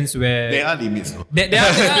in a sense where there are limits. There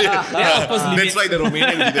are of course limits. That's why the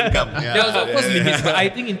Romanians didn't come. There are of course limits, but I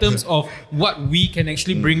think in terms of what we can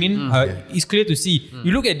actually bring in, it's clear to see.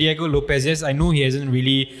 You look at Diego Lopez. Yes, I know he hasn't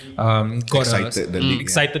really got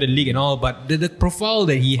excited the league and all, but the profile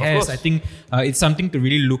that he has, I think it's something to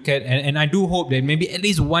really look at, and I do hope that maybe at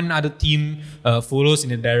least one other team follows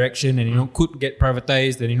in the direction and could get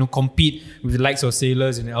privatized and compete with the likes of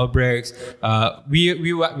Sailors and Albrechts.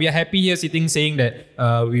 We are happy here saying that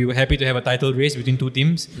we were happy to have a title race between two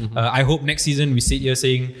teams. I hope next season we sit here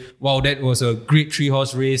saying, wow, that was a great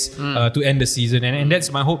 3-horse race to end the season, and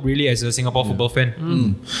that's my hope really as a Singapore football fan.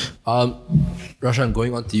 Roshan,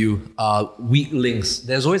 going on to you, weak links.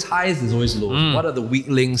 There's always highs, there's always lows. What are the weak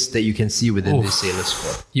links that you can see within this Sailors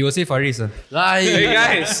squad? You will say Faris. Hey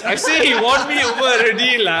guys, I see he won me over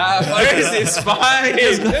already lah. Faris is fine.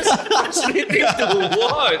 That's frustrating to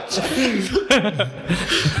watch.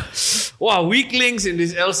 Wow, weak links in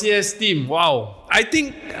this LCS team. Wow. I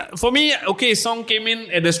think for me, Song came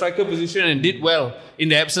in at the striker position and did well in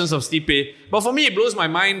the absence of Stipe. But for me, it blows my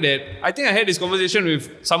mind that I think I had this conversation with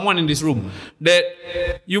someone in this room that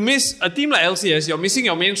you miss a team like LCS, you're missing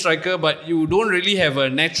your main striker, but you don't really have a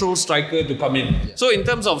natural striker to come in. So in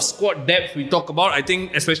terms of squad depth, we talk about, I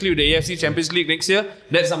think especially with the AFC Champions League next year,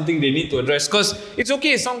 that's something they need to address. Because it's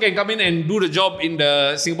okay, Song can come in and do the job in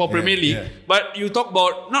the Singapore Premier League, but you talk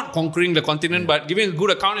about not conquering the continent, but giving a good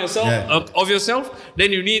account of yourself,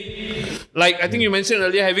 then you need, like I think you mentioned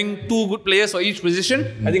earlier, having 2 good players for each position.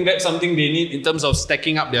 I think that's something they need in terms of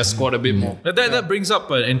stacking up their squad a bit more. That brings up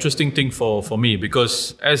an interesting thing for me,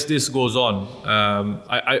 because as this goes on,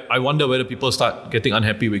 I wonder whether people start getting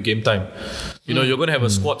unhappy with game time. You're going to have a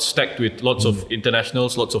squad stacked with lots of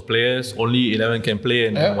internationals, lots of players, only 11 can play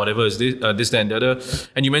and whatever is this, that and the other.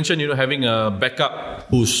 And you mentioned, having a backup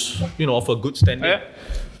who's, of a good standing.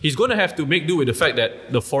 He's going to have to make do with the fact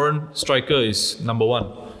that the foreign striker is number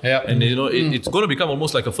 1. And it's going to become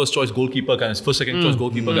almost like a first choice goalkeeper kind of, second choice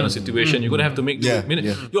goalkeeper kind of situation. You're going to have to make do.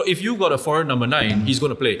 If you got a foreign number 9, he's going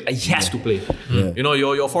to play. He has to play.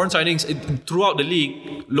 Your foreign signings throughout the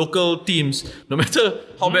league, local teams, no matter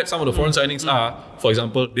how bad some of the foreign signings are, for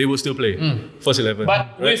example, they will still play first 11.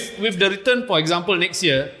 But with the return, for example, next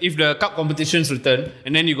year, if the cup competitions return,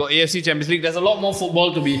 and then you got AFC Champions League, there's a lot more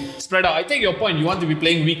football to be spread out. I take your point. You want to be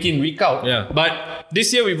playing week in, week out. But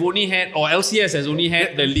this year we've only had, or LCS has only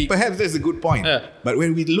had the league. Perhaps that's a good point. But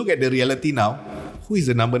when we look at the reality now, who is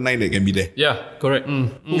the number 9 that can be there? Correct.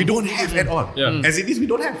 We don't have at all. As it is, we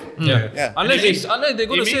don't have. Unless they're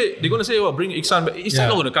going to say, well, bring Iksan, but Iksan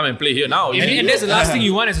not going to come and play here now. And that's the last thing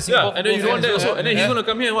you want as a Singapore. And then you want that also. And then he's going to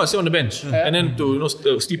come here and sit on the bench. And then to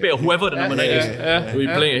Stipe or whoever the number 9 is, will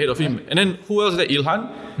be playing ahead of him. And then who else is there?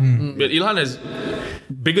 Ilhan. But Ilhan has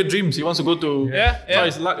bigger dreams. He wants to go to try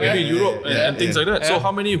his luck maybe in Europe and things like that. So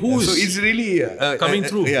how many who's so it's really coming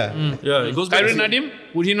through? It goes back. Khairul Nadim,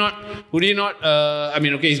 would he not I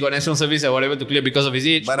mean, he's got national service or whatever to clear because of his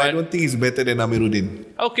age, but I don't think he's better than Amiruddin.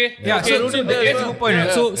 Okay. So that's a good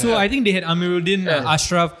point. So I think they had Amiruddin,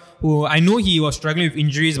 Ashraf, who I know he was struggling with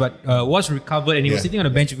injuries, but was recovered and he was sitting on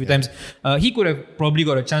the bench a few times. He could have probably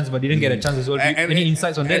got a chance, but didn't get a chance as well. Any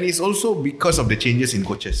insights on that? And it's also because of the changes in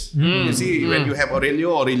coaches. You see, when you have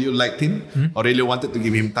Aurelio liked him. Aurelio wanted to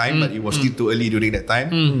give him time, but it was still too early during that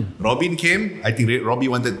time. Robin came. I think Robin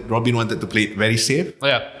wanted to play it very safe.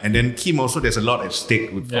 And then Kim also, there's a lot at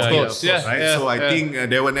stake. Right? So I think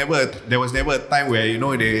there was never a time where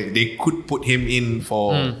they could put him in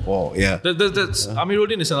for That's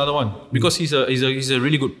Amiruddin is another one because he's a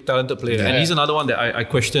really good talented player, and he's another one that I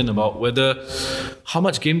question about whether how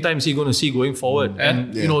much game time is he going to see going forward,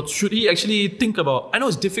 and should he actually think about? I know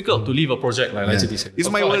it's difficult to leave a project like City. It's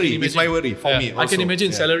my worry for me. I can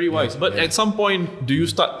imagine salary wise, but at some point, do you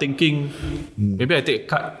start thinking maybe I take a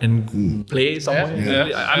cut and play somewhere?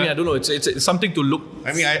 I mean, I don't know. It's something to look.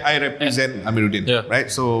 I mean, I represent Amiruddin, right?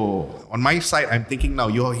 So on my side, I'm thinking now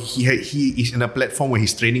he is in a platform where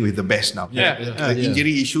he's training with the best now.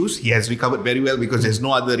 Injury issues, he has recovered very well because there's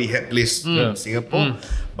no other rehab place in Singapore.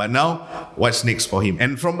 But now, what's next for him?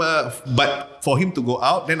 And but for him to go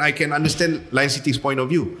out, then I can understand Lion City's point of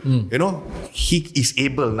view. He is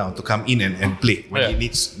able now to come in and play when he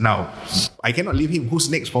needs now. I cannot leave him. Who's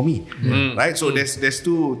next for me? Right? So there's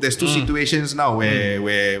two situations now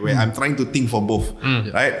where I'm trying to think for both.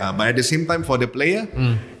 Right? But at the same time, for the player,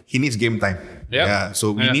 he needs game time.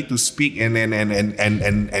 So we need to speak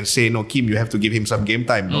and say, no, Kim, you have to give him some game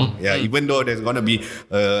time. Even though there's gonna be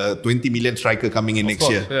 20 million striker coming in next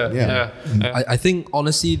year. I think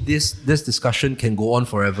honestly this discussion can go on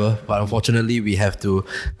forever, but unfortunately we have to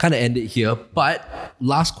kind of end it here. But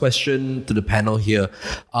last question to the panel here,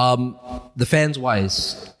 the fans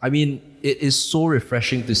wise, I mean, it is so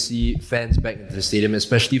refreshing to see fans back into the stadium,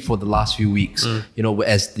 especially for the last few weeks.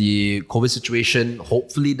 As the COVID situation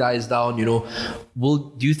hopefully dies down, do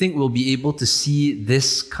you think we'll be able to see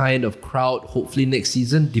this kind of crowd hopefully next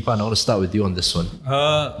season? Deepan, I want to start with you on this one.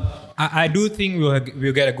 I do think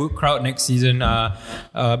we'll get a good crowd next season.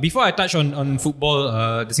 Before I touch on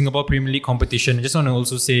football, the Singapore Premier League competition, I just want to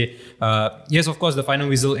also say, yes, of course, the final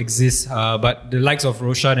whistle exists, but the likes of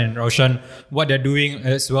Roshan and Raushan, what they're doing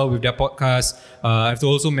as well with their podcast. I have to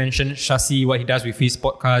also mention Shasi, what he does with his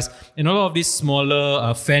podcast, and all of these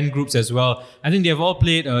smaller fan groups as well. I think they have all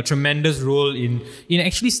played a tremendous role in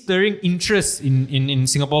actually stirring interest in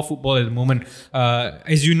Singapore football at the moment.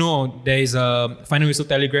 As you know, there is a Final Whistle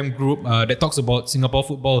Telegram group that talks about Singapore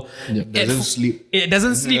football. It doesn't sleep. It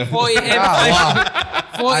doesn't sleep. 4 a.m.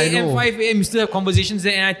 4 a.m. 5 a.m. you still have conversations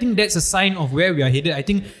there, and I think that's a sign of where we are headed. I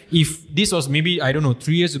think if this was maybe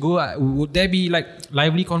 3 years ago, would there be like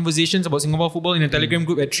lively conversations about Singapore football in a Telegram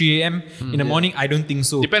group at 3 a.m. in the morning? I don't think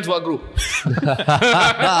so. Depends what group.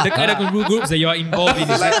 The kind of groups that you are involved in.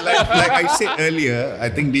 Like I said earlier, I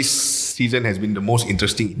think this season has been the most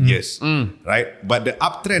interesting in years, right? But the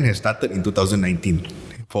uptrend has started in 2019.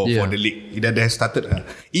 For the league. That has started.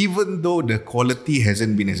 Even though the quality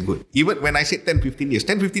hasn't been as good. Even when I said 10-15 years,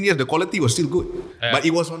 the quality was still good. But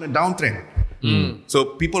it was on a downtrend. So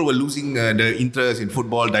people were losing the interest in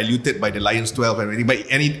football, diluted by the Lions 12 and everything.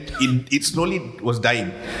 And it slowly was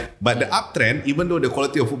dying. But the uptrend, even though the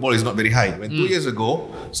quality of football is not very high, when 2 years ago,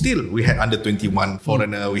 still we had under 21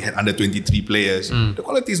 foreigner, we had under 23 players. The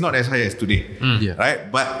quality is not as high as today. Right?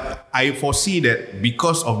 But I foresee that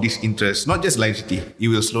because of this interest, not just Lion City, it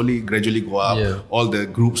will slowly, gradually go up. All the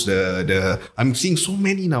groups, I'm seeing so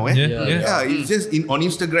many now. It's just on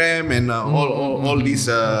Instagram and all these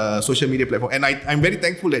social media platforms. And I'm very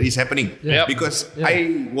thankful that it's happening because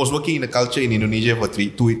I was working in the culture in Indonesia for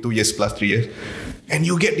 2 years plus 3 years, and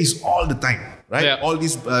you get this all the time, right? All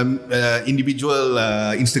these individual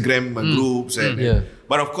Instagram groups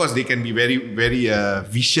but of course they can be very, very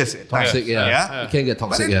vicious at times. Toxic, it can get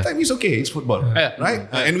toxic. But at the time it's okay, it's football, right?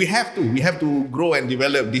 And we have to grow and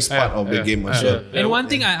develop this part of the game as well. And one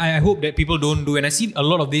thing I hope that people don't do, and I see a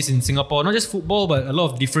lot of this in Singapore, not just football, but a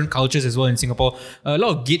lot of different cultures as well in Singapore. A lot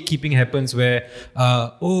of gatekeeping happens where,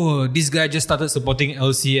 this guy just started supporting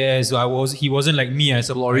LCS. He wasn't like me. I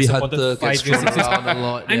supported 5 years.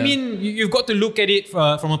 I mean, you've got to look at it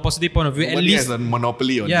from a positive point of view. Nobody has a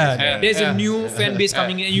monopoly on this. There's a new fan base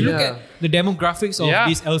coming in, and you look at the demographics of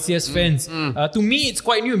these LCS fans. To me, it's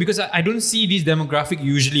quite new because I don't see this demographic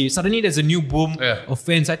usually. Suddenly, there's a new boom of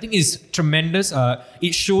fans. I think it's tremendous.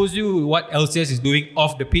 It shows you what LCS is doing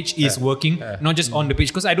off the pitch is working, not just on the pitch.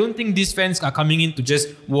 Because I don't think these fans are coming in to just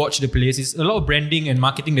watch the players. It's a lot of branding and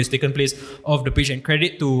marketing that's taken place off the pitch. And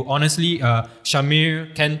credit to, honestly,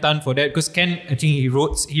 Shamir, Ken Tan for that. Because Ken, I think he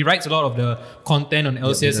writes a lot of the content on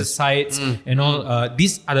LCS sites and all.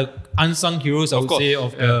 These are the unsung heroes, I would say, day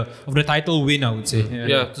of the title win, I would say.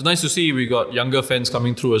 Yeah, it's nice to see we got younger fans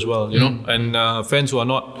coming through as well, you know, and fans who are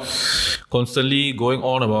not constantly going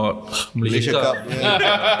on about Malaysia Cup.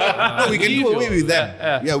 No, we can do away with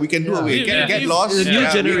that. Yeah, we can do away. Get lost. The new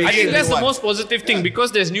generation. I think that's the most positive thing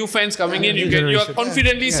because there's new fans coming in. You are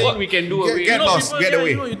confidently saying we can do away. Get lost, get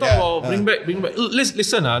away. You talk about bring back.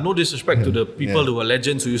 Listen, no disrespect to the people who were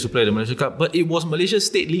legends who used to play the Malaysia Cup, but it was Malaysia's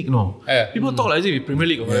state league, no. People talk like as if it's Premier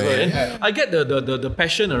League or whatever. And I get the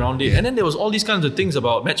passion around it, and then there was all these kinds of things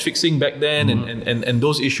about match fixing back then, and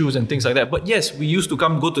those issues and things like that. But yes, we used to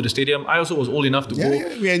go to the stadium. I also was old enough to go.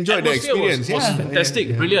 We enjoyed the experience. Was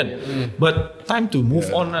fantastic, brilliant. But time to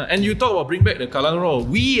move on. And you talk about bring back the Kallang Roar.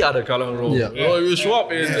 We are the Kallang Roar. You show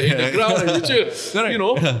up in the ground and you chill. You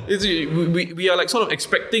know, we are like sort of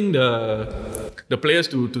expecting the players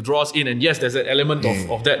to draw us in, and yes, there's an element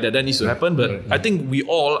of that needs to happen, but I think we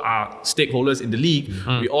all are stakeholders in the league.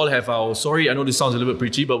 We all have our, I know this sounds a little bit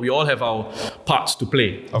preachy, but we all have our parts to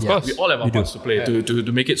play. Of course. We all have our parts to play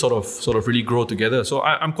to make it sort of really grow together. So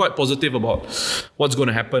I'm quite positive about what's going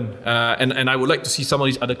to happen, and I would like to see some of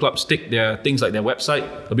these other clubs take their things like their website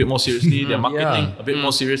a bit more seriously, their marketing a bit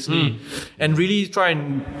more seriously, and really try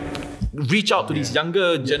and reach out to this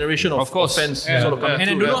younger generation of fans sort of coming And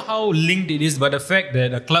I through. don't know how linked it is, but the fact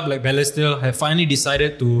that a club like Balestier have finally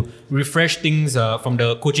decided to refresh things from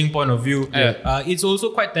the coaching point of view, it's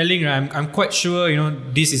also quite telling. I'm quite sure, you know,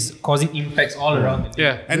 this is causing impacts all around.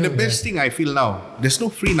 And the best thing I feel now, there's no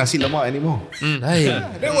free nasi lemak anymore.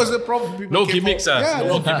 That was the problem. No gimmicks,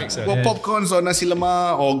 no gimmicks. Popcorns or nasi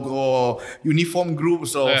lemak or uniform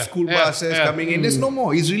groups or school buses coming in. There's no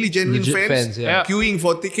more. It's really genuine Legit fans queuing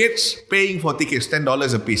for tickets, paying for tickets,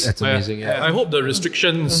 $10 a piece. That's amazing. I hope the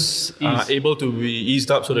restrictions are able to be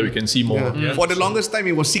eased up so that we can see more. For the longest time,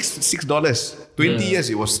 it was $6. 20 years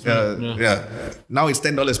it was. Now it's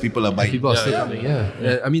 $10. People are buying. People are still coming.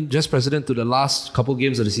 I mean, just precedent to the last couple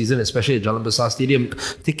games of the season, especially at Jalan Besar Stadium,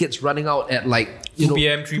 tickets running out at like 2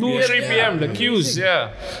 p.m., 3 p.m. 3 p.m. The queues,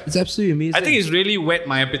 It's absolutely amazing. I think it's really whet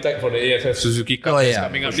my appetite for the AFF Suzuki Cup that's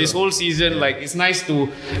coming up. This whole season, like it's nice to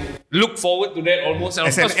look forward to that almost. And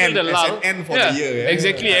of course, feel the lull. As an end for the year.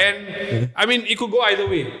 Exactly. And I mean, it could go either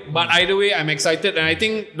way. But either way, I'm excited. And I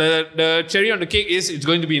think the cherry on the cake is it's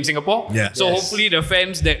going to be in Singapore. So hopefully the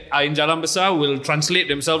fans that are in Jalan Besar will translate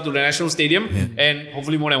themselves to the National Stadium and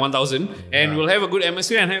hopefully more than 1,000. And we'll have a good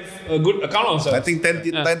atmosphere and have a good account of ourselves. I think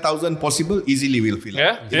 10,000 possible, easily will fill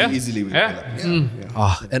up. Easily will fill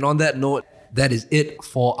up. And on that note, that is it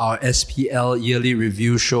for our SPL yearly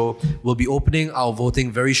review show. We'll be opening our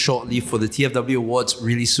voting very shortly for the TFW Awards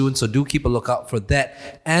really soon, so do keep a lookout for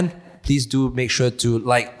that. And please do make sure to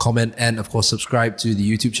like, comment, and of course subscribe to the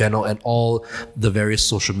YouTube channel and all the various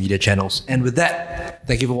social media channels. And with that,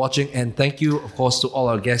 thank you for watching, and thank you of course to all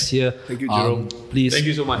our guests here. Thank you, Jerome. Please, Thank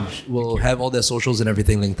you so much. We'll have all their socials and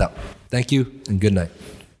everything linked up. Thank you and good night.